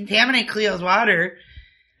they contaminate Cleo's water.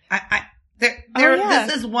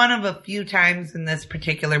 This is one of a few times in this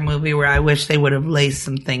particular movie where I wish they would have laced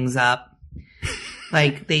some things up.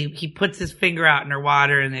 Like he puts his finger out in her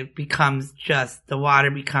water and it becomes the water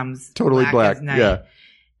becomes totally black. as night. Yeah.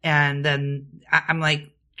 And then I'm like,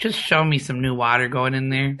 just show me some new water going in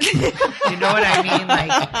there. You know what I mean?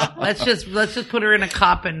 Like, let's just put her in a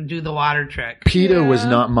cup and do the water trick. PETA was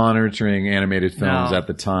not monitoring animated films at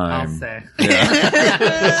the time. I'll say. Yeah.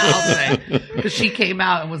 I'll say. Because she came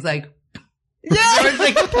out and was like, there was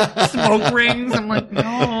like smoke rings. I'm like,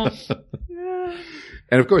 no.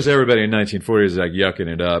 And of course, everybody in 1940 is like yucking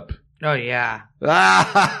it up. Oh, yeah.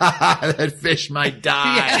 That fish might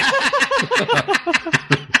die. Yeah.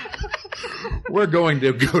 We're going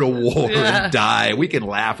to go to war and die. We can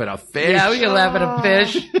laugh at a fish. Yeah, we can laugh at a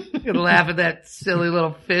fish. We can laugh at that silly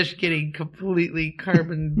little fish getting completely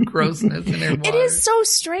carbon grossness in their water. It is so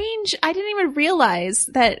strange. I didn't even realize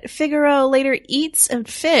that Figaro later eats a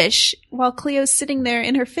fish while Cleo's sitting there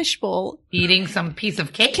in her fishbowl. Eating some piece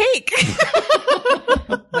of cake.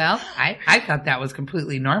 Well, I thought that was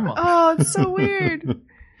completely normal. Oh, it's so weird.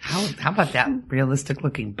 How about that realistic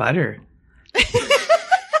looking butter?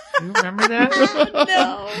 You remember that?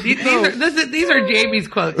 No. These are Jamie's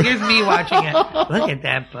quotes. Here's me watching it. Look at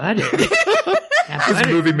that butter. This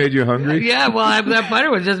movie made you hungry? Yeah, well, that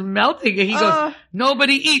butter was just melting. And he goes,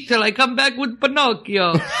 nobody eat till I come back with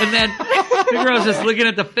Pinocchio. And then the girl's just looking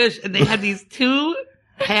at the fish, and they had these two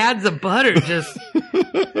pads of butter just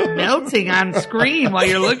melting on screen while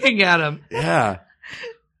you're looking at them. Yeah.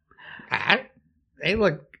 I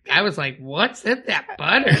was like, what's in that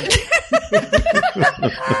butter?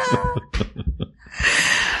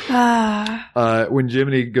 When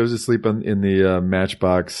Jiminy goes to sleep in the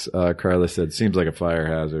matchbox, Carla said, seems like a fire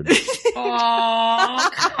hazard. Oh,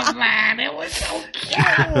 come on. It was so cute.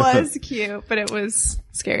 It was cute, but it was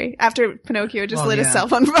scary. After Pinocchio just lit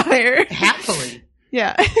himself on fire. Happily.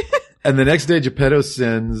 Yeah. And the next day, Geppetto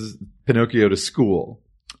sends Pinocchio to school.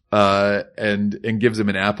 And gives him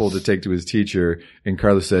an apple to take to his teacher. And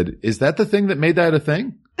Carla said, is that the thing that made that a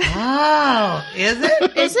thing? Oh, is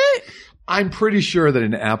it? Is it? I'm pretty sure that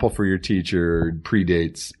an apple for your teacher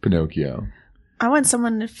predates Pinocchio. I want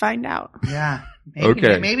someone to find out. Yeah. Maybe,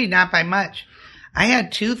 Okay. Maybe not by much. I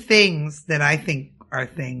had two things that I think are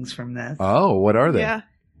things from this. Oh, what are they? Yeah.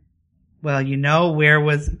 Well, where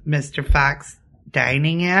was Mr. Fox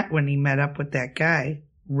dining at when he met up with that guy?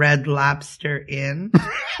 Red Lobster Inn.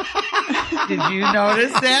 Did you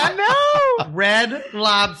notice that? No. Red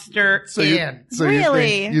Lobster Inn.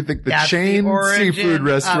 Really? You think the That's chain the origin seafood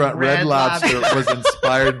restaurant of Red Red Lobster Lobster. was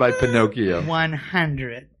inspired by Pinocchio?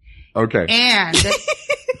 100. Okay. And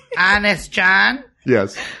Honest John.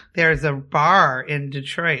 Yes. There's a bar in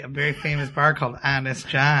Detroit, a very famous bar called Honest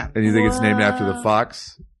John. And you think it's named after the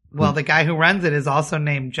fox? Well, the guy who runs it is also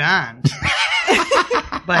named John.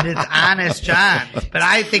 But it's Honest John. But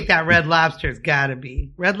I think that Red Lobster's gotta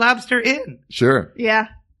be Red Lobster Inn. Sure. Yeah.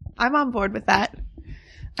 I'm on board with that.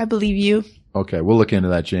 I believe you. Okay. We'll look into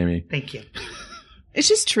that, Jamie. Thank you. It's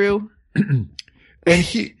just true. And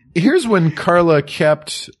here's when Carla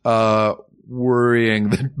kept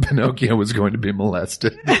worrying that Pinocchio was going to be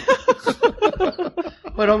molested.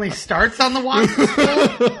 But only starts on the walk to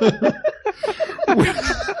school?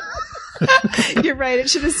 You're right.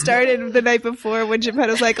 It should have started the night before when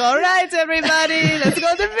Geppetto's like, all right, everybody, let's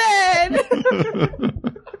go to bed.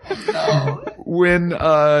 When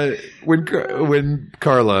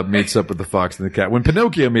Carla meets up with the fox and the cat, when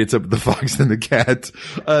Pinocchio meets up with the fox and the cat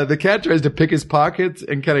tries to pick his pockets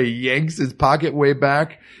and kind of yanks his pocket way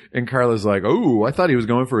back. And Carla's like, oh, I thought he was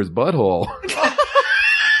going for his butthole.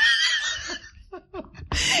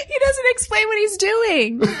 He doesn't explain what he's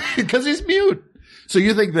doing. Because he's mute. So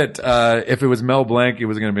you think that if it was Mel Blanc, he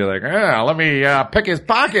was going to be like, let me pick his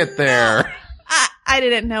pocket there. I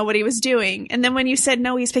didn't know what he was doing. And then when you said,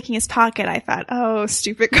 no, he's picking his pocket, I thought, oh,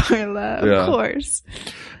 stupid Carla. Of course.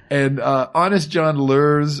 And Honest John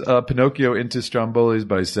lures Pinocchio into Stromboli's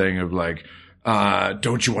by saying of like,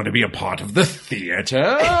 don't you want to be a part of the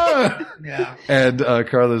theater? Yeah. And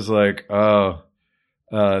Carla's like, oh,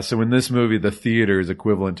 so in this movie, the theater is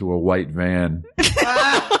equivalent to a white van.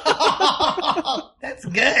 That's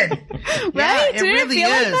good. Right? Yeah, it Did it really feel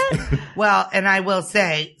like is. that? Well, and I will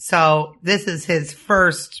say, so this is his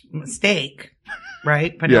first mistake,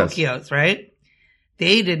 right? Pinocchio's, right?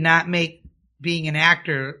 They did not make being an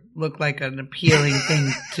actor look like an appealing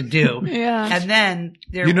thing to do. Yeah. And then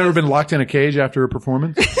You've never been locked in a cage after a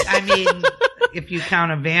performance? I mean, if you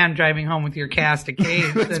count a van driving home with your cast of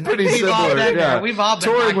caves, It's then pretty we've all similar. been there. Yeah. We've all been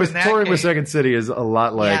touring locked with in that touring with cave. Second City is a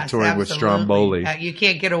lot like Yes, touring with absolutely. Stromboli. You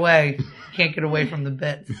can't get away. Can't get away from the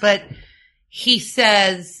bits. But he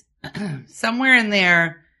says somewhere in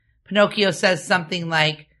there, Pinocchio says something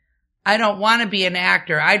like, I don't want to be an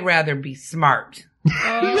actor. I'd rather be smart.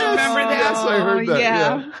 Oh, remember that? Yes, I heard that.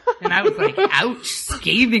 Yeah. And I was like, ouch,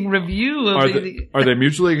 scathing review. Of Are they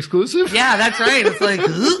mutually exclusive? Yeah, that's right. It's like,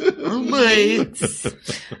 oh boy.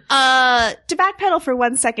 To backpedal for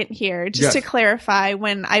 1 second here, just Yes. to clarify,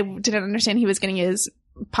 when I didn't understand he was getting his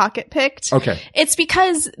pocket picked. Okay. It's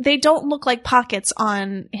because they don't look like pockets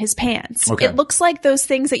on his pants. Okay. It looks like those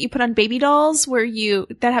things that you put on baby dolls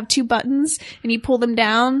that have 2 buttons and you pull them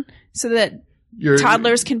down so that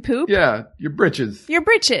toddlers can poop. Yeah, your britches. Your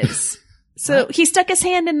britches. So he stuck his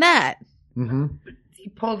hand in that. Mm-hmm. He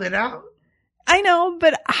pulled it out. I know,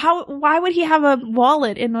 but why would he have a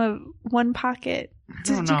wallet in one pocket?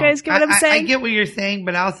 Did you guys get what I'm saying? I get what you're saying,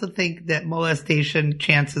 but I also think that molestation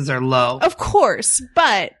chances are low. Of course,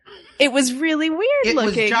 but it was really weird It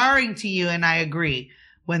looking. was jarring to you, and I agree.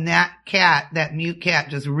 When that mute cat,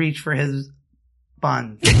 just reached for his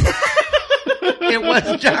buns. It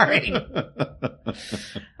was jarring.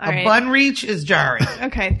 All Bun reach is jarring.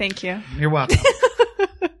 Okay, thank you. You're welcome.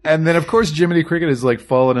 And then, of course, Jiminy Cricket is like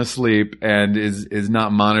fallen asleep and is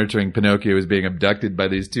not monitoring Pinocchio as being abducted by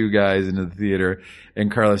these 2 guys into the theater.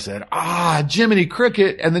 And Carla said, Jiminy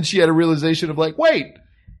Cricket. And then she had a realization of like, wait,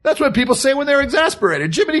 that's what people say when they're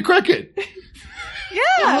exasperated. Jiminy Cricket. Yeah.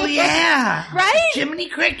 Oh, yeah. Right? Jiminy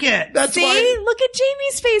Cricket. That's See? why. Look at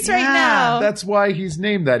Jamie's face right Yeah, now. That's why he's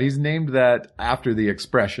named that. He's named that after the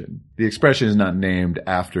expression. The expression is not named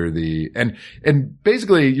after and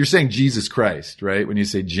basically you're saying Jesus Christ, right? When you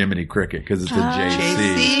say Jiminy Cricket, because it's a JC.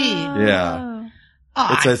 JC. Yeah.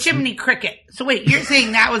 Oh, It's a- Jiminy Cricket. So wait, you're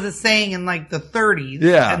saying that was a saying in like the 30s.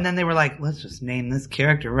 Yeah. And then they were like, let's just name this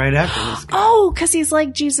character right after this guy. Oh, because he's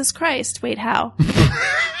like Jesus Christ. Wait, how?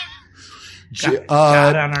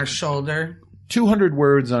 Got on our shoulder. 200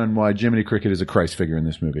 words on why Jiminy Cricket is a Christ figure in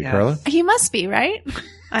this movie. Yes. Carla? He must be, right?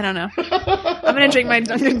 I don't know. I'm going to drink my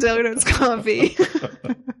Dunkin' Donuts coffee.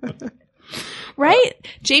 Right?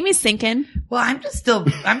 Jamie's thinking. Well, I'm just still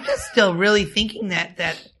really thinking that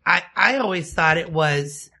I always thought it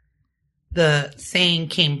was the saying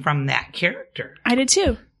came from that character. I did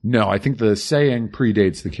too. No, I think the saying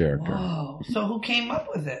predates the character. Oh, so who came up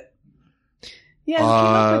with it? Yeah. he came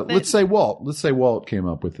up with it. Let's say Walt. Let's say Walt came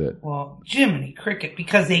up with it. Well, Jiminy Cricket,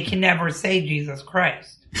 because they can never say Jesus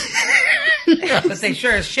Christ. But they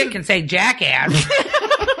sure as shit can say jackass.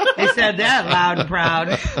 They said that loud and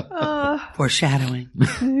proud. Foreshadowing.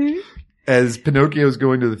 As Pinocchio's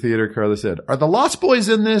going to the theater, Carla said, are the Lost Boys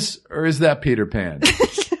in this, or is that Peter Pan?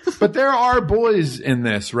 But there are boys in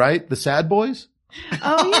this, right? The sad boys?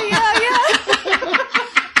 Oh, yeah.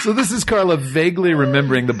 So this is Carla vaguely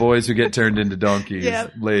remembering the boys who get turned into donkeys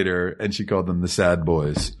Yep. later, and she called them the sad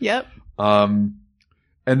boys. Yep.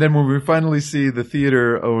 And then when we finally see the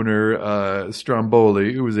theater owner,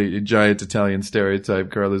 Stromboli, who was a giant Italian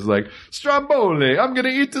stereotype, Carla's like, Stromboli, I'm going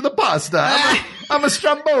to eat the pasta. I'm a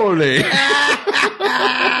Stromboli.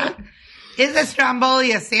 Is a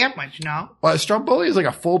Stromboli a sandwich? No. Well, Stromboli is like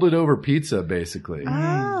a folded over pizza, basically.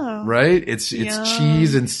 Oh. Right? It's Yum.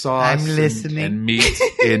 cheese and sauce I'm listening. and meat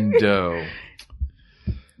in dough.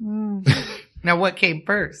 Now, what came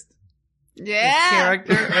first? Yeah.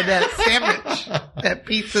 Character or that sandwich? That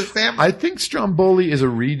pizza sandwich? I think Stromboli is a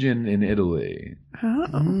region in Italy.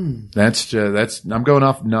 Oh. That's I'm going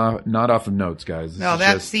off not off of notes, guys. This No, is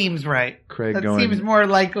that just seems right. Craig that going. seems more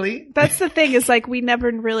likely. That's the thing is like we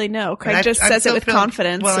never really know. Craig I- just I'm says it still with feeling-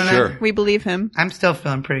 confidence. well, and Sure. then we believe him. I'm still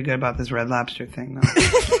feeling pretty good about this Red Lobster thing,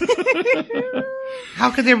 though.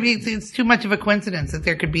 How could there be? It's too much of a coincidence that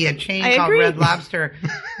there could be a chain I called agree. Red Lobster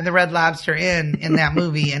and the Red Lobster Inn in that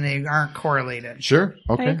movie, and they aren't correlated. Sure.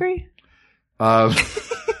 Okay. I agree.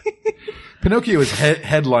 Pinocchio is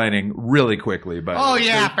headlining really quickly, but Oh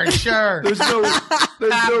yeah, for sure. there's no Billy,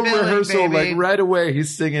 rehearsal. baby. Like right away,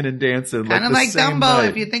 he's singing and dancing. Kind of the like same Dumbo, night.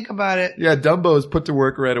 if you think about it. Yeah, Dumbo is put to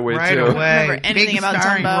work right away Right too. away. Remember anything Big about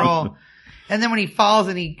starring Dumbo. role. And then when he falls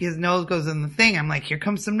and his nose goes in the thing, I'm like, here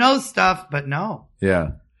comes some nose stuff, but no.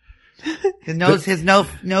 Yeah. His nose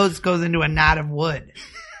goes into a knot of wood.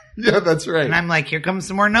 Yeah, that's right. And I'm like, here comes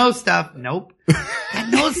some more nose stuff. Nope. That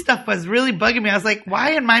nose stuff was really bugging me. I was like,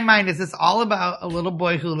 why in my mind is this all about a little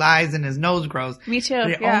boy who lies and his nose grows? Me too.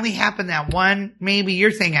 But it Yeah. only happened that one, maybe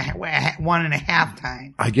you're saying a 1.5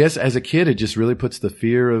 time. I guess as a kid, it just really puts the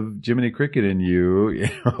fear of Jiminy Cricket in you,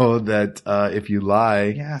 that if you lie,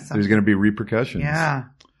 Yeah, there's going to be repercussions. Yeah.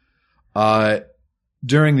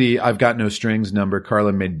 During the I've Got No Strings number,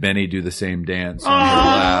 Carla made Benny do the same dance on her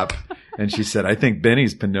lap. And she said, I think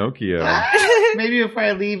Benny's Pinocchio. Maybe before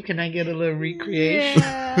I leave, can I get a little recreation?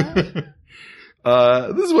 Yeah.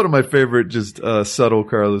 This is one of my favorite, just subtle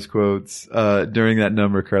Carla's quotes. During that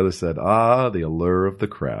number, Carla said, the allure of the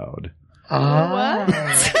crowd.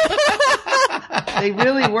 They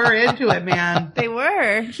really were into it, man. They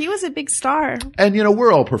were. He was a big star. And,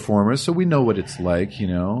 we're all performers, so we know what it's like,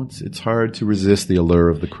 It's hard to resist the allure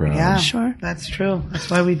of the crowd. Yeah, Sure. That's true. That's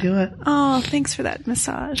why we do it. Oh, thanks for that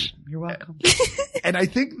massage. You're welcome. And I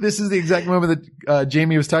think this is the exact moment that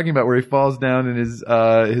Jamie was talking about where he falls down and his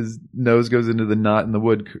nose goes into the knot in the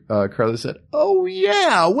wood. Carla said, oh,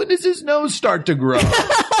 yeah. When does his nose start to grow?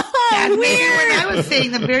 That's weird. I was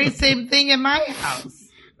saying the very same thing in my house.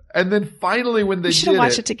 And then finally when they We should did have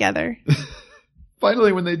watched it together.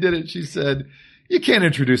 finally when they did it, she said, you can't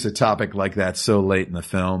introduce a topic like that so late in the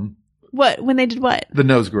film. What? When they did what? The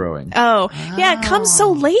nose growing. Oh, yeah, it comes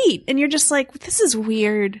so late. And you're just like, this is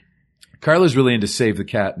weird. Carla's really into Save the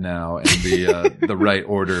Cat now and the right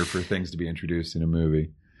order for things to be introduced in a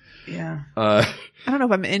movie. Yeah. I don't know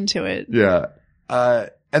if I'm into it. Yeah.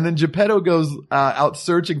 And then Geppetto goes out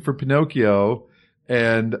searching for Pinocchio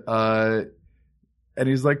and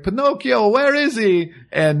he's like, Pinocchio, where is he?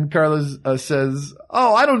 And Carla says,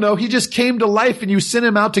 oh, I don't know. He just came to life and you sent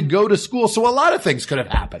him out to go to school. So a lot of things could have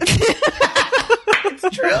happened.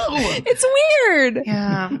 It's true. It's weird.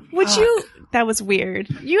 Yeah. That was weird.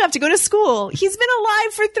 You have to go to school. He's been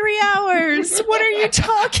alive for 3 hours. What are you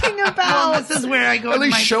talking Well, about? this is where I go At to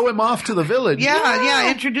least my... show him off to the village.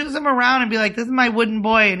 Yeah. Introduce him around and be like, this is my wooden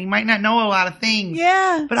boy, and he might not know a lot of things.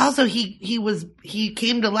 Yeah. But also he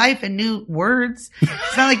came to life and knew words.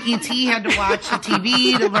 It's not like E.T. had to watch the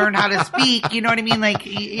TV to learn how to speak. You know what I mean? Like,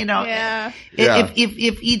 Yeah. Yeah. If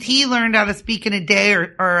E.T. learned how to speak in a day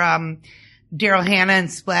or Daryl Hannah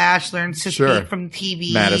and Splash learns to Sure. speak from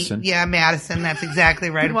TV. Madison. Yeah, Madison. That's exactly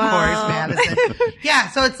right. Of Wow. course, Madison. Yeah.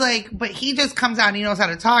 So it's like, but he just comes out and he knows how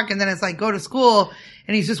to talk. And then it's like, go to school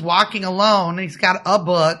and he's just walking alone and he's got a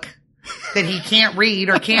book that he can't read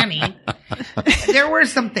or can he? There were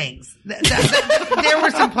some things. There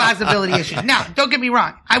were some plausibility issues. Now, don't get me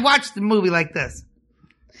wrong. I watched the movie like this.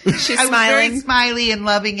 She's I was very smiling. smiley and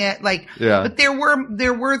loving it. Like, Yeah. but there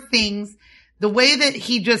were things. The way that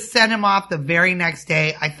he just sent him off the very next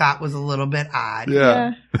day, I thought was a little bit odd.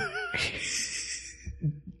 Yeah.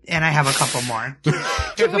 And I have a couple more.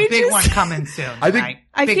 There's a we big just- one coming soon. I think- right?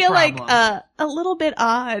 I Big feel problem. like a little bit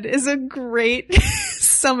odd is a great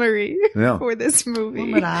summary Yeah. for this movie. A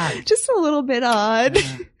little bit odd. Just a little bit odd.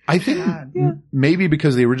 I think God. maybe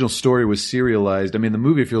because the original story was serialized. I mean, the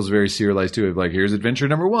movie feels very serialized too. Of like, here's adventure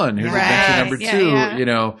number 1, here's Right. adventure number Yeah, 2.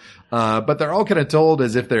 yeah. But they're all kind of told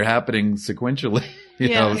as if they're happening sequentially. You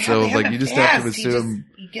Yeah. know, Yeah, so They like happen you just have to fast. assume.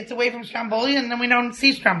 He gets away from Stromboli, and then we don't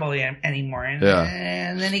see Stromboli anymore. And, Yeah.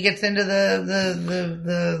 and then he gets into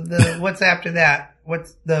the what's after that?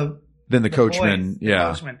 What's Then the coachman, boys, the yeah,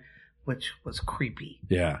 coachman, which was creepy.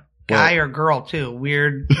 yeah. Guy or girl too?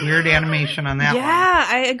 Weird animation on that one. Yeah,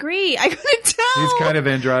 I agree. I couldn't tell. He's kind of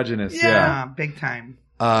androgynous. Yeah. Yeah. Big time.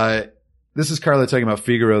 This is Carla talking about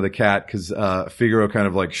Figaro the cat, because Figaro kind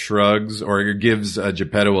of like shrugs or gives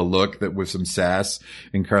Geppetto a look that with some sass.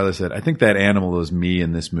 And Carla said, I think that animal is me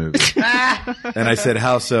in this movie. And I said,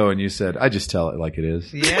 how so? And you said, I just tell it like it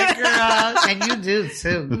is. Yeah, girl. And you do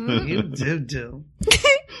too. You do.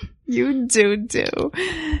 You do.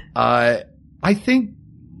 I think,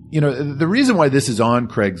 the reason why this is on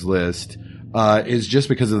Craig's list is just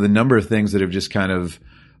because of the number of things that have just kind of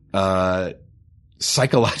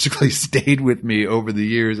psychologically stayed with me over the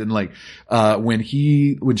years. And like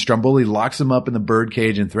when Stromboli locks him up in the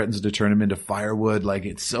birdcage and threatens to turn him into firewood, like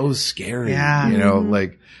it's so scary. Yeah.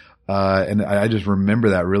 And I just remember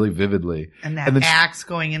that really vividly. And that axe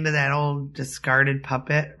going into that old discarded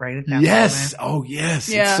puppet right at that yes. moment. Oh, yes.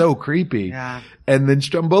 Yeah. It's so creepy. Yeah. And then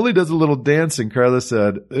Stromboli does a little dance and Carla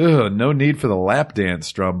said, ugh, no need for the lap dance,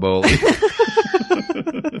 Stromboli.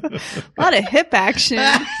 A lot of hip action.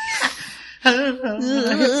 And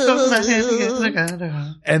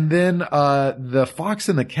then the fox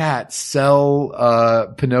and the cat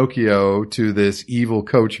sell Pinocchio to this evil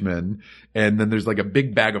coachman, and then there's like a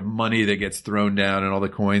big bag of money that gets thrown down and all the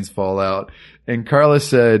coins fall out. And Carla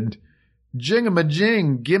said,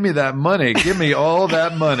 "Jing-a-ma-jing, give me that money. Give me all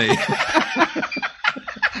that money."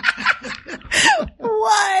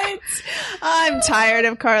 What? I'm tired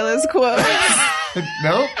of Carla's quotes.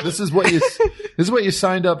 No, this is what you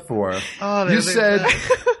signed up for. Oh, you said,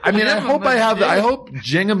 I mean, I hope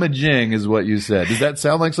jing-a-ma-jing is what you said. Does that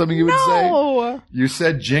sound like something you would say? No. You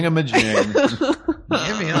said jing-a-ma-jing.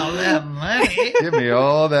 Give me all that money. Give me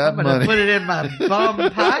all that I'm gonna money. put it in my bum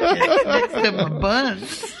pocket next to my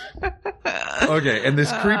buns. Okay, and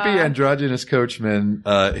this creepy androgynous coachman,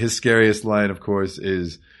 his scariest line, of course,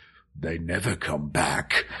 is, "They never come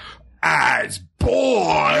back as boys."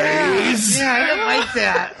 Yeah, I didn't like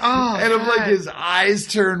that. Oh, and I'm God. like, his eyes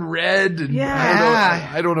turn red, and Yeah.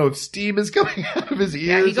 I don't know if steam is coming out of his ears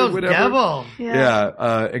Yeah, he goes or whatever. devil.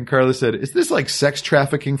 Yeah, and Carla said, "Is this like sex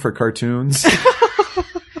trafficking for cartoons?"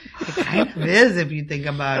 It kind of is if you think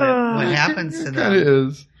about it. What happens to Kind them? of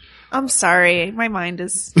is. I'm sorry. My mind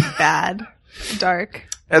is bad. Dark.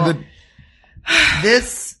 And then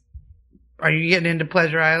This. Are you getting into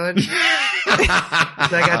Pleasure Island? 'Cause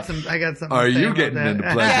I got some. Are to say you about getting that. into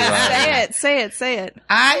Pleasure Island? Say it.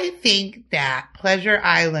 I think that Pleasure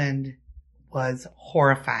Island was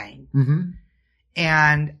horrifying. Mm-hmm.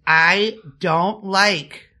 And I don't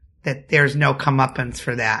like that there's no comeuppance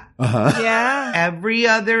for that. Uh-huh. Yeah. Every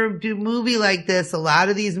other movie like this, a lot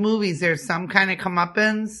of these movies, there's some kind of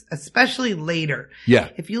comeuppance, especially later. Yeah.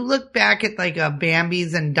 If you look back at like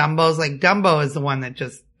Bambi's and Dumbo's, like Dumbo is the one that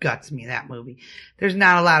just guts me, that movie. There's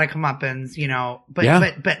not a lot of comeuppance,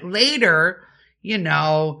 but later,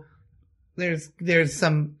 there's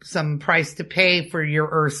some price to pay for your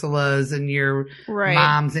Ursulas and your Right.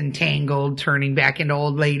 moms entangled turning back into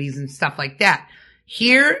old ladies and stuff like that.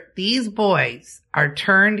 Here, these boys are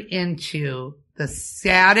turned into the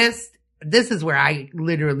saddest. This is where I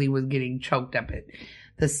literally was getting choked up at.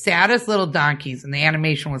 The saddest little donkeys, and the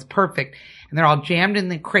animation was perfect. And they're all jammed in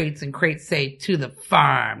the crates, and crates say, "To the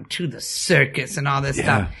farm, to the circus," and all this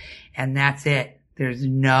stuff. And that's it. There's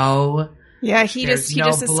no Yeah, he just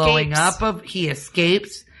blowing escapes. up of, he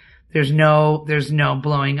escapes. There's no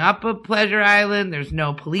blowing up of Pleasure Island. There's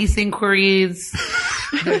no police inquiries.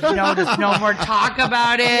 There's no more talk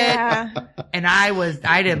about it. Yeah. And I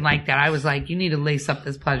didn't like that. I was like, you need to lace up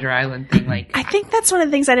this Pleasure Island thing. Like, I think that's one of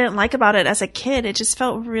the things I didn't like about it as a kid. It just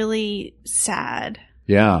felt really sad.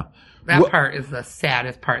 Yeah. that part is the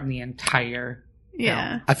saddest part in the entire.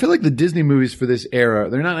 Yeah. I feel like the Disney movies for this era,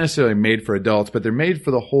 they're not necessarily made for adults, but they're made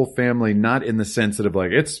for the whole family, not in the sense that of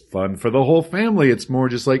like, it's fun for the whole family. It's more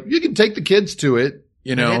just like, you can take the kids to it,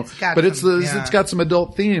 but it's got some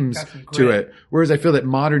adult themes to it. Whereas I feel that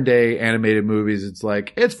modern day animated movies, it's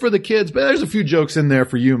like, it's for the kids, but there's a few jokes in there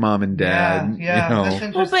for you, mom and dad.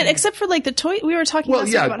 That's Well, but except for like the toy, we were talking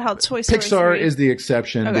about how Toy Story Pixar 3 is the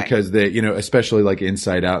exception because they, especially like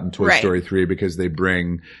Inside Out and Toy Right. Story 3, because they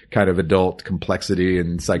bring kind of adult complexity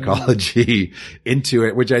and psychology into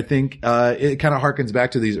it, which I think, it kind of harkens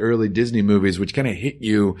back to these early Disney movies, which kind of hit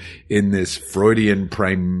you in this Freudian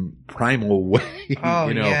primal way,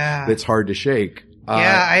 that's hard to shake.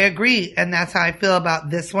 Yeah, I agree. And that's how I feel about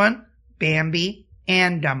this one, Bambi,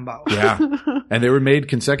 and Dumbo. Yeah. And they were made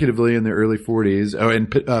consecutively in the early 40s. Oh,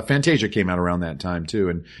 and Fantasia came out around that time too.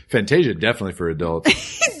 And Fantasia definitely for adults.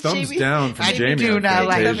 Thumbs Jamie- down from I Jamie do on not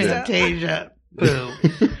like Fantasia. Fantasia. Boo.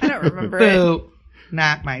 I don't remember it. Boo.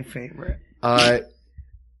 Not my favorite.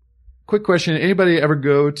 Quick question. Anybody ever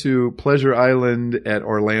go to Pleasure Island at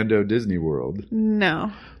Orlando Disney World?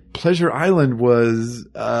 No. Pleasure Island was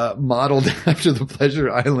modeled after the Pleasure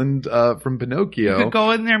Island from You Pinocchio. could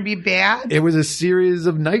go in there and be bad. It was a series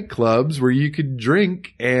of nightclubs where you could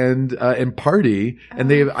drink and party.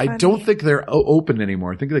 And I don't think they're open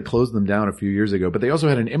anymore. I think they closed them down a few years ago. But they also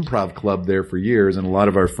had an improv club there for years. And a lot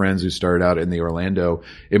of our friends who started out in the Orlando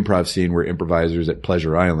improv scene were improvisers at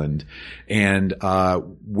Pleasure Island. And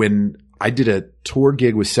when I did a tour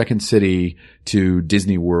gig with Second City to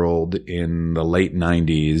Disney World in the late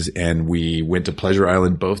 90s, and we went to Pleasure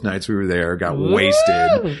Island both nights we were there, got wasted,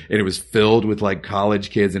 and it was filled with like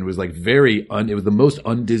college kids, and it was like it was the most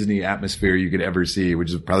un-Disney atmosphere you could ever see,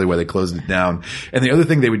 which is probably why they closed it down. And the other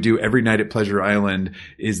thing they would do every night at Pleasure Island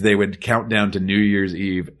is they would count down to New Year's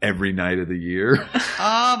Eve every night of the year.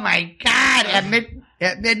 Oh my God.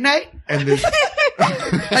 At midnight? And this,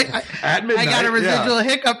 at midnight. I got a residual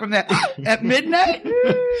hiccup from that. At midnight?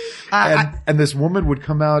 And this woman would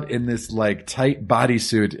come out in this like tight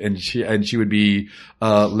bodysuit, and she would be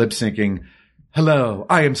lip syncing, "Hello,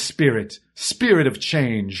 I am Spirit of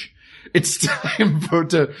Change. It's time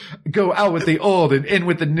to go out with the old and in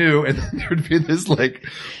with the new." And then there would be this like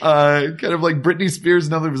kind of like Britney Spears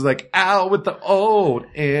number. It was like, "Out with the old,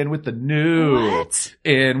 in with the new, What?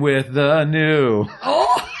 in with the new."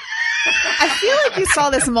 Oh, I feel like you saw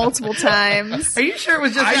this multiple times. are you sure it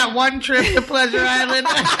was just that one trip to Pleasure Island?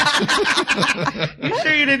 You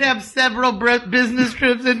sure you didn't have several business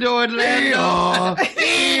trips into Orlando?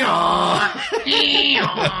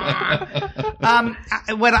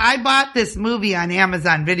 When I bought this movie on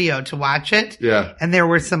Amazon Video to watch it, Yeah. and there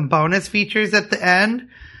were some bonus features at the end,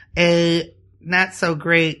 a not so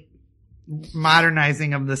great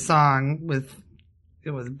modernizing of the song it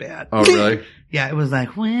was bad. Oh, really? Yeah, it was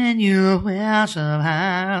like, when you will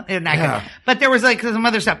somehow. Yeah. But there was like some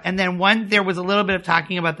other stuff. And then there was a little bit of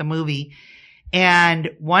talking about the movie. And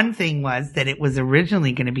one thing was that it was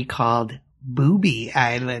originally going to be called Booby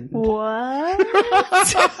Island. What?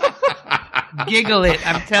 Giggle it,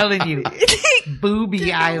 I'm telling you.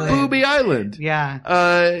 Booby Island. Booby Island. Yeah.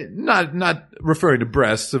 Not referring to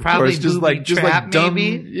breasts, of Probably course. Just booby like trap, dumb,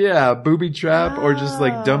 maybe? yeah, booby trap, or just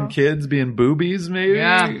like dumb Oh. kids being boobies, maybe.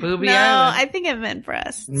 Yeah, Booby No, Island. I think it meant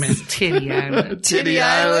breasts. Titty Island. Titty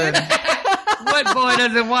Island. What boy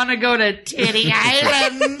doesn't want to go to Titty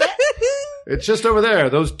Island? It's just over there.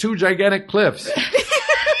 Those two gigantic cliffs.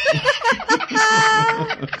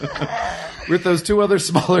 With those two other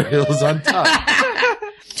smaller hills on top.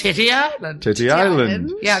 Titty Island. Titty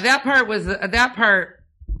Island. Yeah, that part.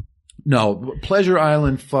 No, Pleasure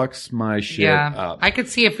Island fucks my shit Yeah, up. I could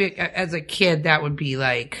see if as a kid that would be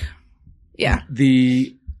like, Yeah.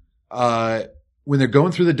 When they're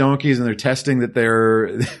going through the donkeys and they're testing that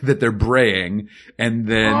they're braying, and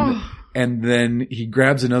then he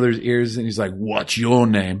grabs another's ears and he's like, "What's your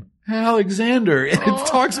name?" "Alexander." And it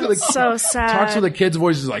talks with So sad. talks with a kid's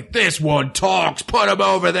voice. Is like, "This one talks. Put him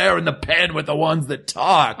over there in the pen with the ones that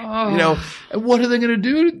talk." You know, and what are they going to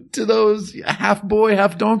do to those half boy,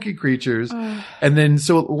 half donkey creatures? And then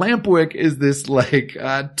so Lampwick is this like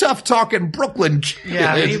tough talking Brooklyn kid.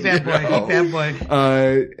 yeah, he bad boy, you know, he bad boy.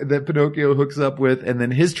 that Pinocchio hooks up with, and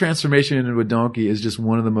then his transformation into a donkey is just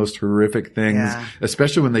one of the most horrific things, Yeah.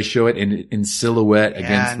 especially when they show it in silhouette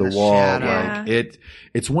against in the the wall. shadow. Like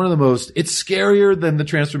it's one of the most, it's scarier than the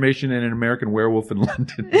transformation in An American Werewolf in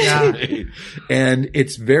London. Yeah. And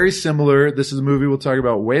it's very similar. This is a movie we'll talk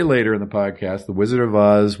about way later in the podcast, The Wizard of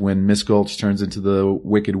Oz, when Miss Gulch turns into the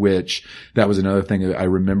Wicked Witch. That was another thing that I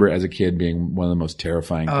remember as a kid being one of the most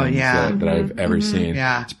terrifying things yeah. that I've ever seen.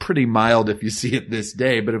 Yeah. It's pretty mild if you see it this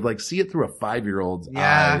day, but if like see it through a 5-year-old's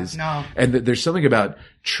Yeah, eyes. no. And there's something about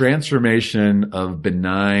transformation of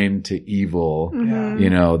benign to evil, you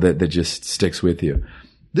know, that just sticks with you.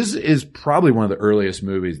 This is probably one of the earliest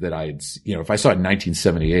movies that if I saw it in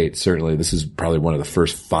 1978, certainly this is probably one of the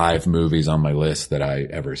first 5 movies on my list that I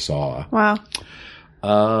ever saw. Wow.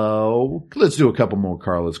 Let's do a couple more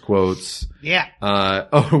Carla's quotes. Yeah.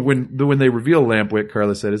 When they reveal Lampwick,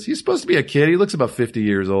 Carla said, "Is he supposed to be a kid? He looks about 50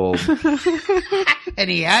 years old." And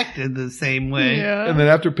he acted the same way. And then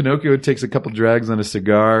after Pinocchio takes a couple drags on a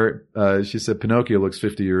cigar, she said, "Pinocchio looks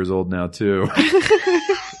 50 years old now too."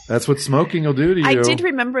 That's what smoking will do to you. I did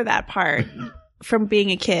remember that part from being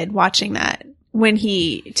a kid watching that when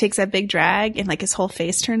he takes that big drag and like his whole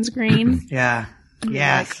face turns green. Yeah.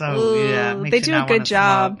 Yeah. Like, So yeah, ooh, makes they you do a not good wanna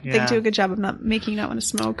job. smoke. They Yeah. do a good job of not making you not want to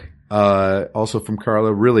smoke. Also from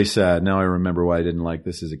Carla, really sad. Now I remember why I didn't like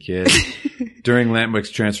this as a kid. During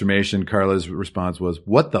Lampwick's transformation, Carla's response was,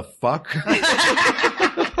 "What the fuck?"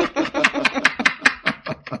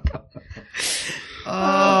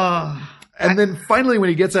 Oh. And then finally, when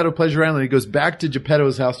he gets out of Pleasure Island, he goes back to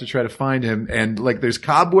Geppetto's house to try to find him. And like, there's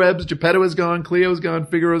cobwebs. Geppetto is gone. Cleo's gone.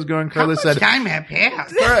 Figaro's gone. Carla How said, much time had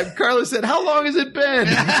passed? Carla said, how long has it been?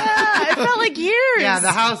 Yeah, it felt like years. Yeah,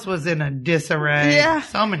 the house was in a disarray. Yeah.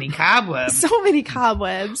 So many cobwebs. So many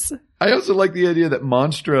cobwebs. I also like the idea that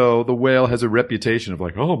Monstro, the whale, has a reputation of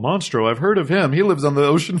like, oh, Monstro, I've heard of him. He lives on the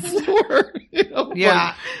ocean floor. You know, Yeah.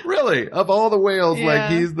 like, really, of all the whales, like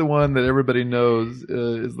Yeah. he's the one that everybody knows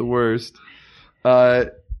is the worst.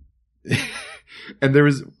 And there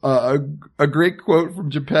was a great quote from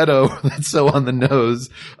Geppetto that's so on the nose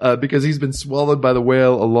because he's been swallowed by the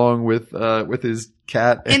whale along with his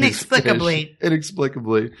cat and Inexplicably. his fish.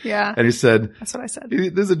 Inexplicably. Yeah. And he said, That's what I said.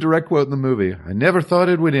 there's a direct quote in the movie. I never thought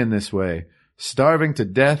it would end this way. Starving to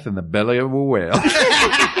death in the belly of a whale.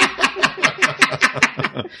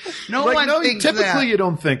 No Like, one no, thinks typically that. you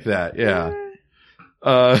don't think that. Yeah.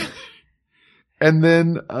 And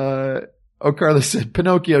then, Carla said,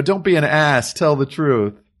 Pinocchio, don't be an ass. Tell the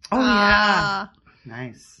truth. Oh, yeah. Ah,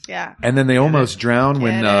 Nice. yeah. And then they almost drown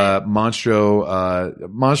when, Get it. Monstro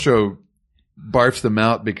barfs them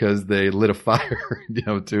out because they lit a fire,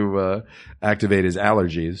 to, activate his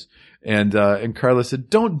allergies. And Carla said,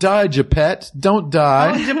 don't die, Geppetto. Don't Oh,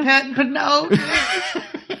 die. Geppetto and Pinocchio.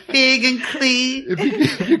 Big and clean.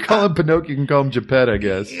 If you call him Pinocchio, you can call him Geppetto, I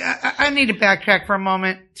guess. I need to backtrack for a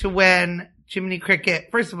moment to when Jiminy Cricket,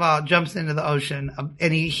 first of all, jumps into the ocean,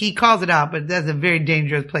 and he calls it out, but that's a very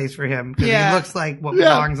dangerous place for him because Yeah. he looks like what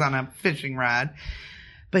Yeah. belongs on a fishing rod.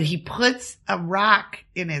 But he puts a rock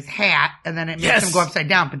in his hat, and then it makes Yes. him go upside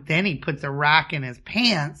down. But then he puts a rock in his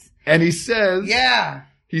pants. And he says,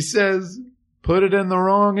 put it in the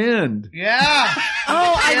wrong end. Yeah.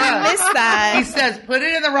 Oh, I Yeah. missed that. He says, put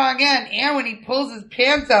it in the wrong end. And when he pulls his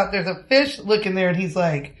pants out, there's a fish looking there, and he's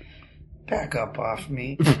like, back up off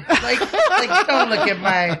me. like, don't look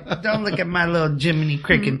at my little Jiminy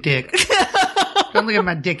Cricket dick. Don't look at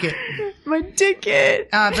my dicket. My ticket.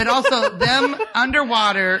 But also them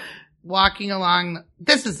underwater walking along.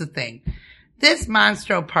 This is the thing. This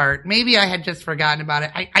Monstro part, maybe I had just forgotten about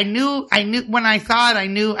it. I knew when I saw it,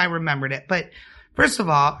 I remembered it. But first of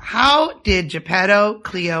all, how did Geppetto,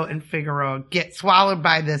 Cleo, and Figaro get swallowed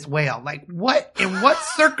by this whale? Like in what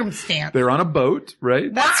circumstance? They're on a boat,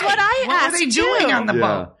 right? That's what I What asked were they doing too. on the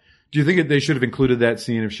boat? Do you think they should have included that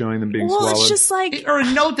scene of showing them being Well, swallowed? it's just like Or a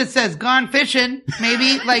note that says "gone fishing,"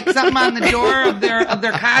 maybe like something on the door of their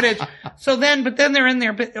cottage. But then they're in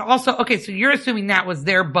there. But also, okay, so you're assuming that was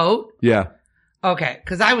their boat, Yeah. okay?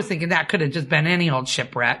 Because I was thinking that could have just been any old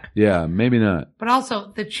shipwreck. Yeah, maybe not. But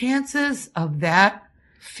also, the chances of that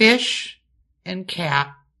fish and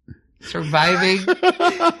cat surviving.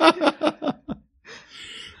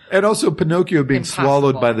 And also Pinocchio being Impossible.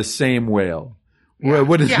 swallowed by the same whale. Yeah.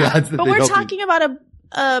 What is Yeah. the odds that but they we're help you? talking about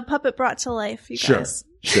a puppet brought to life, you Sure, guys.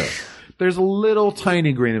 sure. There's a little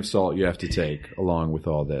tiny grain of salt you have to take along with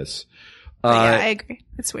all this. But yeah, I agree.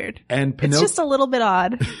 It's weird. And It's Pinocchio. just a little bit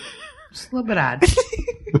odd. Just a little bit odd.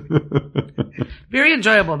 Very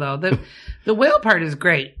enjoyable though. The whale part is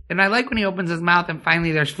great. And I like when he opens his mouth and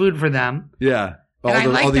finally there's food for them. Yeah. And I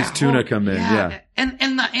like All these that tuna whole- come in. Yeah.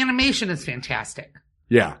 And the animation is fantastic.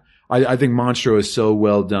 Yeah. I think Monstro is so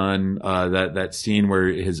well done. That scene where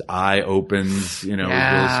his eye opens, is really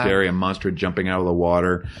Yeah. scary, and Monstro jumping out of the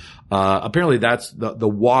water. Apparently that's the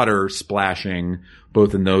water splashing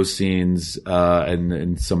both in those scenes, and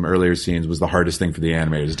in some earlier scenes was the hardest thing for the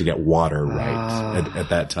animators to get water right at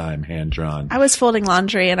that time, hand drawn. I was folding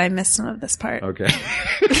laundry and I missed some of this part. Okay.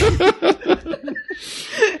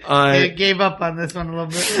 I gave up on this one a little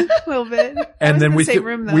bit. A little bit. I And was then in we the same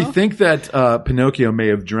room, though. we think that Pinocchio may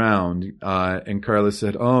have drowned, and Carla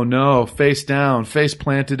said, "Oh no, face down, face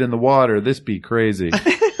planted in the water. This be crazy."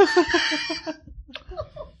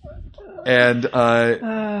 And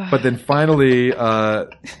but then finally, the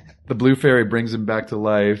blue fairy brings him back to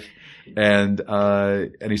life, and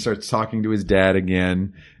he starts talking to his dad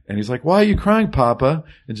again. And he's like, "Why are you crying, Papa?"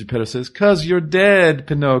 And Geppetto says, "'Cause you're dead,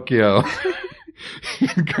 Pinocchio."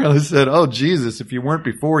 And Carla said, "Oh, Jesus, if you weren't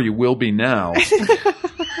before, you will be now."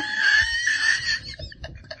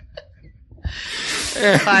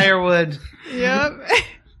 Firewood. Yep.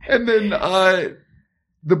 And then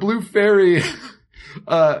the blue fairy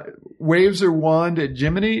waves her wand at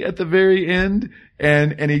Jiminy at the very end,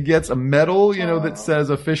 and he gets a medal, that says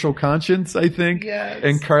official conscience, I think. Yes.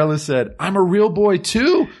 And Carla said, "I'm a real boy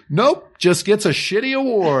too." Nope, just gets a shitty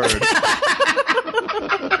award.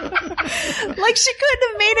 Like she couldn't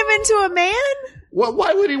have made him into a man?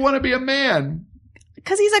 Why would he want to be a man?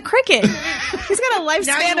 Because he's a cricket. He's got a Now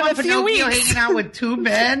lifespan you want of a few Pinocchio weeks. hanging out with two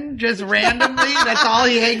men just randomly? That's all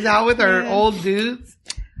he hangs out with are old dudes?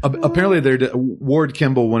 Apparently, Ward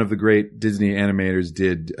Kimball, one of the great Disney animators,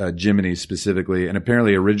 did Jiminy specifically, and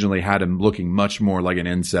apparently originally had him looking much more like an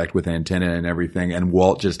insect with antenna and everything. And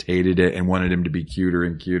Walt just hated it and wanted him to be cuter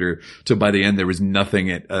and cuter. So by the end, there was nothing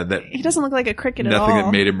that He doesn't look like a cricket at all. nothing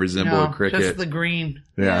that made him resemble a cricket. Just the green.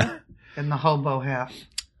 Yeah. And the hobo hat.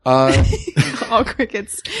 All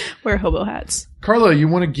crickets wear hobo hats. Carla, you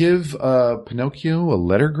want to give Pinocchio a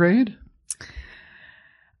letter grade?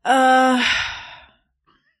 A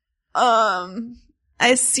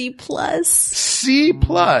C+. C+.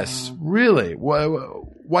 Really?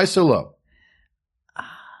 Why so low?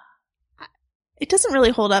 It doesn't really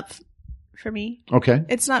hold up for me. Okay.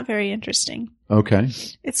 It's not very interesting. Okay.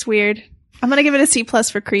 It's weird. I'm going to give it a C+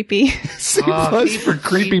 for creepy. C+ C for for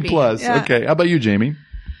creepy creepy. plus. Yeah. Okay. How about you, Jamie?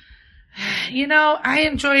 You know, I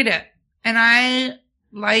enjoyed it. And I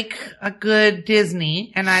like a good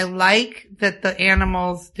Disney. And I like that the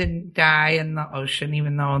animals didn't die in the ocean,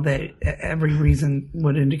 even though every reason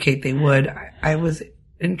would indicate they would. I was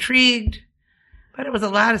intrigued, but it was a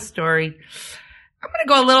lot of story. I'm going to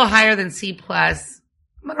go a little higher than C+. I'm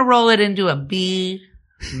going to roll it into a B-.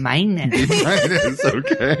 Minus.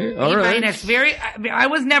 Okay. All right. Minus. I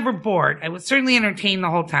was never bored. I was certainly entertained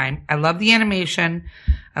the whole time. I love the animation.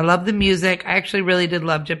 I love the music. I actually really did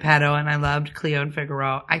love Geppetto, and I loved Cleo and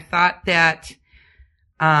Figaro. I thought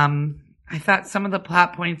some of the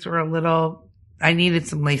plot points were I needed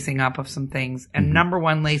some lacing up of some things. And number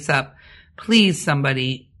one lace up, please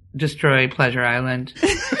somebody destroy Pleasure Island.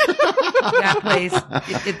 That place.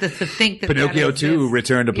 To think that Pinocchio that 2,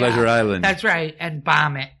 Return to Pleasure Island. That's right. And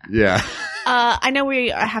bomb it. Yeah. I know we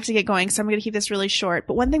have to get going, so I'm going to keep this really short.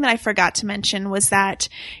 But one thing that I forgot to mention was that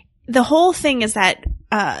the whole thing is that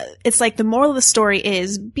it's like the moral of the story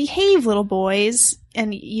is behave, little boys,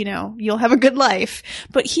 and you'll have a good life.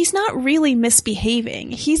 But he's not really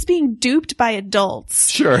misbehaving. He's being duped by adults.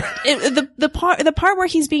 Sure. The part where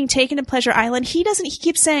he's being taken to Pleasure Island, he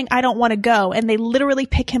keeps saying, I don't want to go, and they literally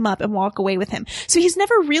pick him up and walk away with him. So he's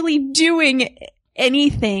never really doing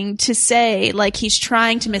anything to say like he's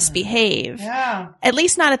trying to misbehave. Yeah. At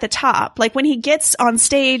least not at the top. Like when he gets on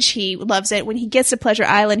stage, he loves it. When he gets to Pleasure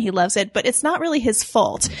Island, he loves it, but it's not really his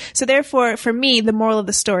fault. So therefore, for me, the moral of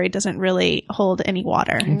the story doesn't really hold any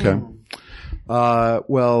water. Okay.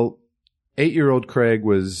 Well, 8-year-old Craig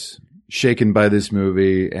was shaken by this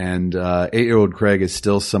movie, and 8-year-old Craig is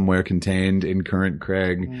still somewhere contained in current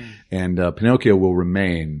Craig, and Pinocchio will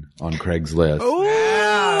remain on Craig's list.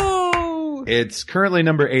 It's currently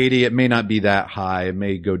number 80. It may not be that high. It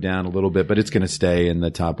may go down a little bit, but it's going to stay in the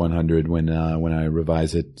top 100 when I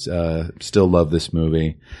revise it. Still love this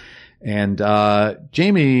movie. And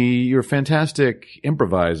Jamie, you're a fantastic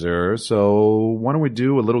improviser, so why don't we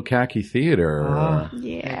do a little khaki theater?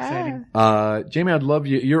 Yeah. Jamie, I'd love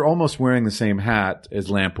you. You're almost wearing the same hat as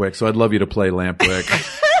Lampwick, so I'd love you to play Lampwick.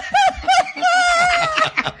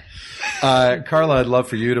 Carla, I'd love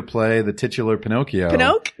for you to play the titular Pinocchio.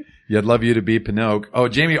 Pinocchio? Yeah, I'd love you to be Pinocchio. Oh,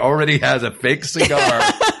 Jamie already has a fake cigar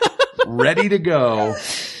ready to go.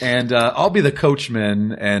 And I'll be the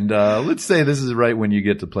coachman. And let's say this is right when you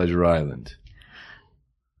get to Pleasure Island.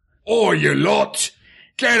 Oh, you lot.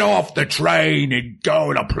 Get off the train and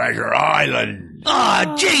go to Pleasure Island.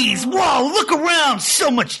 Aw, jeez, whoa, look around. So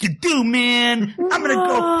much to do, man. I'm gonna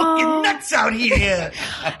go fucking nuts out here.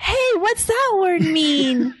 Hey, what's that word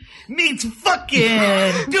mean? Means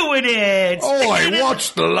fucking doing it. Oi,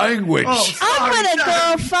 watch the language. Oh, I'm gonna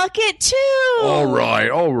go fuck it too. All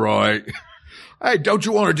right. Hey, don't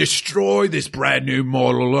you want to destroy this brand new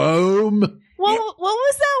model home? What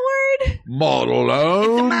was that word? Model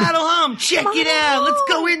home? Model home, check it out. Let's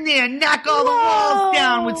go in there and knock all the walls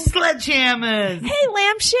down with sledgehammers. Hey,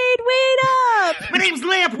 Lampshade, wait up. My name's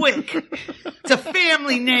Lampwick. It's a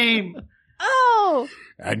family name. Oh.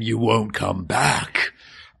 And you won't come back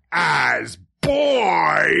as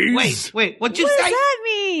boys. Wait, what'd you What say? does that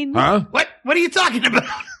mean? Huh? What are you talking about?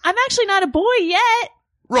 I'm actually not a boy yet.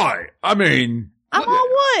 Right. I mean, I'm all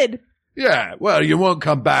wood. yeah. Well, you won't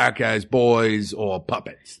come back as boys or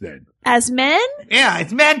puppets then. As men? Yeah,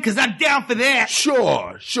 it's man, because I'm down for that.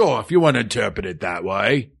 Sure. If you want to interpret it that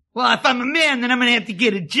way. Well, if I'm a man, then I'm gonna have to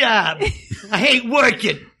get a job. I hate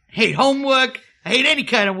working. I hate homework. I hate any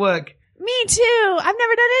kind of work. Me too. I've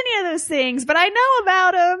never done any of those things, but I know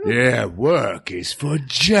about them. Yeah, work is for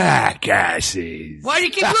jackasses. Why do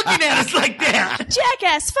you keep looking at us like that?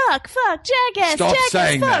 Jackass, fuck, jackass, Stop jackass,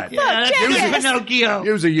 saying fuck, that. fuck, Yeah, that's just jackass. Pinocchio.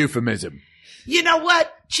 Use a euphemism. You know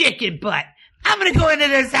what? Chicken butt. I'm gonna go into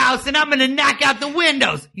this house and I'm gonna knock out the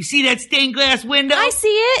windows. You see that stained glass window? I see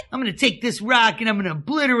it. I'm gonna take this rock and I'm gonna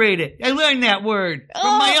obliterate it. I learned that word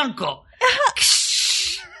from my uncle.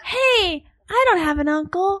 Hey, I don't have an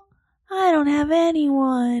uncle. I don't have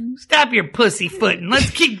anyone. Stop your pussyfooting. Let's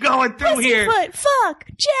keep going through here. Pussyfoot, fuck,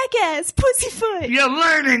 jackass, pussyfoot. You're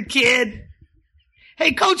learning, kid.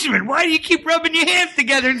 Hey, Coachman, why do you keep rubbing your hands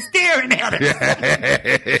together and staring at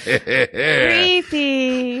us?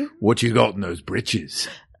 Creepy. What you got in those britches?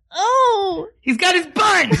 Oh, He's got his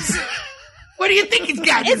buns. What do you think he's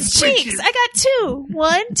got in his it's cheeks. britches? I got 2.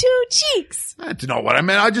 1, 2 cheeks. That's not what I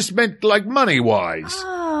meant. I just meant like money-wise.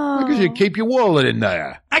 Oh. Because you keep your wallet in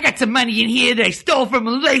there. I got some money in here that I stole from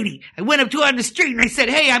a lady. I went up to her on the street and I said,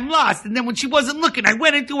 hey, I'm lost. And then when she wasn't looking, I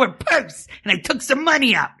went into her purse and I took some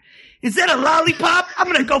money out. Is that a lollipop? I'm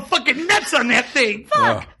going to go fucking nuts on that thing.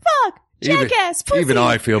 Fuck, jackass, pussy. Even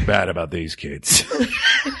I feel bad about these kids.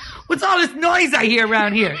 What's all this noise I hear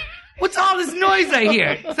around here? What's all this noise I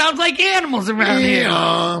hear? It sounds like animals around here.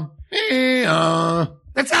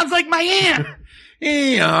 That sounds like my aunt.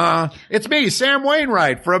 It's me, Sam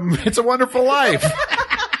Wainwright from It's a Wonderful Life.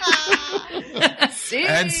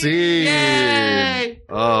 And scene. Yay.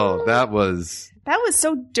 Oh, that was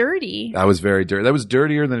so dirty. very dirty. That was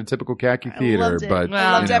dirtier than a typical khaki theater, I loved it. but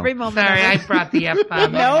I loved you know. every moment Sorry, I of it. brought the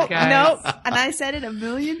F-bomb. Nope, guys. nope. And I said it a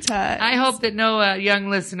million times. I hope that no young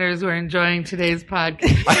listeners were enjoying today's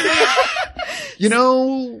podcast. You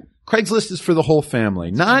know, Craigslist is for the whole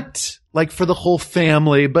family. Not like for the whole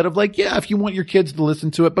family, but of like, yeah, if you want your kids to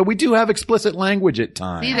listen to it. But we do have explicit language at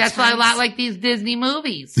times. See, that's why a lot like these Disney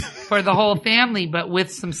movies for the whole family, but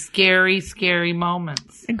with some scary, scary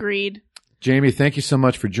moments. Agreed. Jamie, thank you so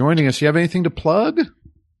much for joining us. You have anything to plug?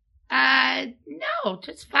 No,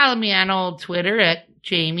 just follow me on old Twitter at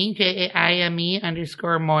Jamie,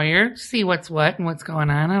 JAIME_Moyer. See what's what and what's going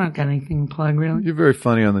on. I don't got anything to plug, really. You're very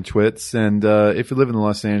funny on the twits. And if you live in the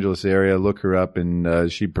Los Angeles area, look her up.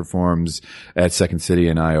 And she performs at Second City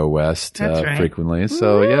and IO West That's right. frequently.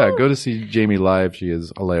 So, yeah, go to see Jamie live. She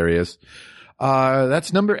is hilarious.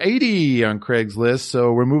 That's number 80 on Craigslist.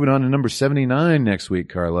 So we're moving on to number 79 next week,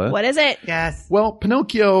 Carla. What is it? Yes. Well,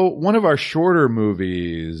 Pinocchio, one of our shorter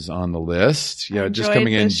movies on the list. Yeah, just Enjoyed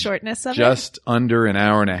coming the in shortness of just under an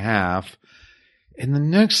hour and a half. And the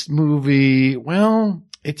next movie, well,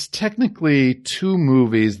 it's technically 2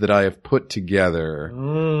 movies that I have put together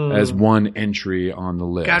as one entry on the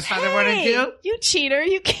list. Godfather 1 and Hey, 2? you cheater.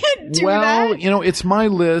 You can't do Well, that. you know, it's my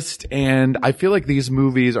list, and I feel like these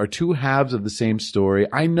movies are 2 halves of the same story.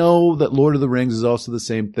 I know that Lord of the Rings is also the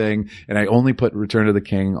same thing, and I only put Return of the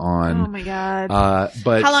King Oh on. my God.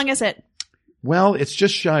 But How long is it? well, it's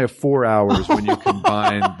just shy of 4 hours when you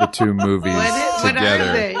combine the 2 movies What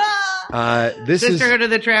together. are they? This is Sisterhood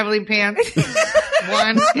of the Traveling Pants.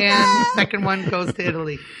 1 and second one goes to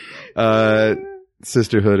Italy.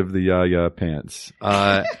 Sisterhood of the Yaya Pants.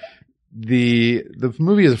 The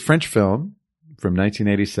movie is a French film from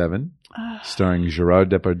 1987, starring Gérard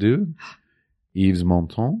Depardieu, Yves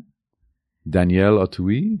Montand, Daniel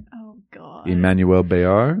Auteuil, Oh God. Emmanuel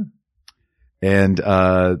Béard, and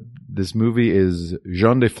this movie is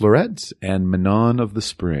Jean de Florette and Manon of the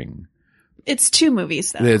Spring. It's 2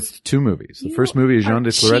 movies though. It's 2 movies. The You first movie is Jean are de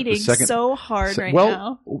Florette. The cheating second, so hard right well,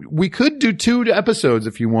 now. we could do 2 episodes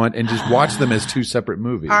if you want, and just watch them as 2 separate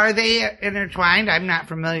movies. Are they intertwined? I'm not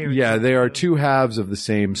familiar with Yeah, them. they are 2 halves of the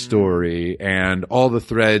same story, and all the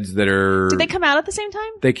threads that are. Did they come out at the same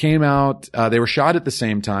time? They came out. They were shot at the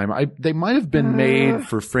same time. They might have been made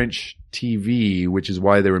for French TV, which is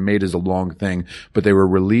why they were made as a long thing, but they were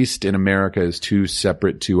released in America as 2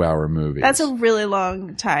 separate 2-hour movies. That's a really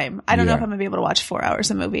long time. I don't know Yeah. if I'm gonna be able to watch 4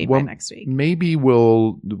 hours of movie Well, by next week. Maybe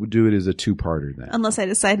we'll do it as a 2-parter then. Unless I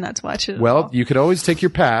decide not to watch it. at Well, all. you could always take your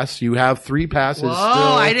pass. You have 3 passes. Whoa,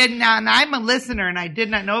 still. I didn't know. And I'm a listener and I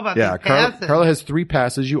did not know about Yeah, these passes. Carla has 3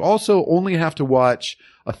 passes. You also only have to watch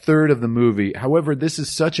a third of the movie. However, this is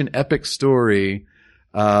such an epic story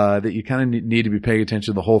that you kind of need to be paying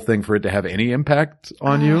attention to the whole thing for it to have any impact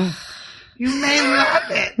on you. You may love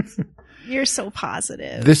it. You're so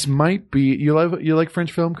positive. This might be you like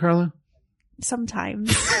French film, Carla?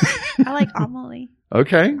 Sometimes. I like Amelie.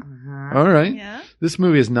 Okay, all right. Yeah. This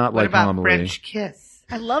movie is not What like about Amelie. French Kiss?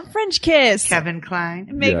 I love French Kiss. Kevin Kline?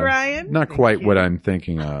 Meg Yeah. Ryan. Not quite what I'm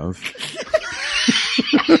thinking of.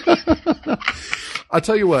 I'll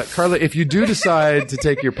tell you what, Carla, if you do decide to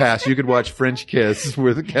take your pass, you could watch French Kiss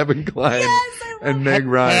with Kevin Kline and Meg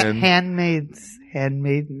Ryan. Handmaid's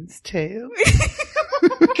Tale.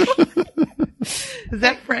 Is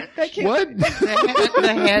that French? What?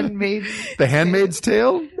 The Handmaid's The Handmaid's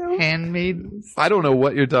Tale? Handmaid's. I don't know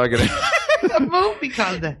what you're talking about. It's a movie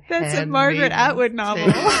called The That's a Margaret Handmaid's Atwood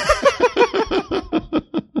novel.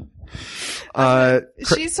 Tale.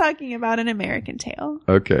 She's talking about An American Tale.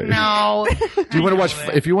 Okay. No. Do you want to watch?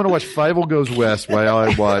 If you want to watch Fievel Goes West, while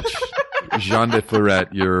I watch Jean de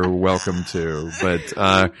Florette, you're welcome to. But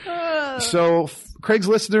so Craig's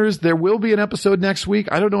listeners, there will be an episode next week.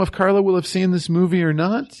 I don't know if Carla will have seen this movie or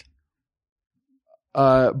not.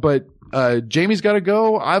 But Jamie's got to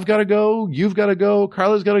go. I've got to go. You've got to go.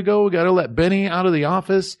 Carla's got to go. We got to let Benny out of the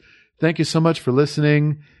office. Thank you so much for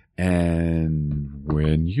listening. And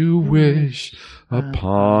when you wish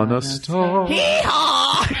upon a star,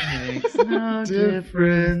 makes no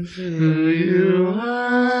difference who you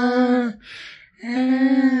are.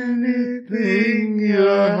 Anything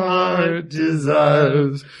your heart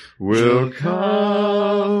desires will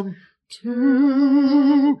come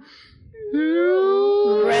to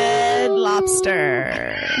you. Red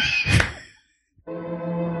Lobster.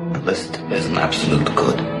 The list is an absolute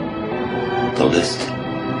good. The list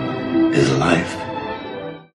is life.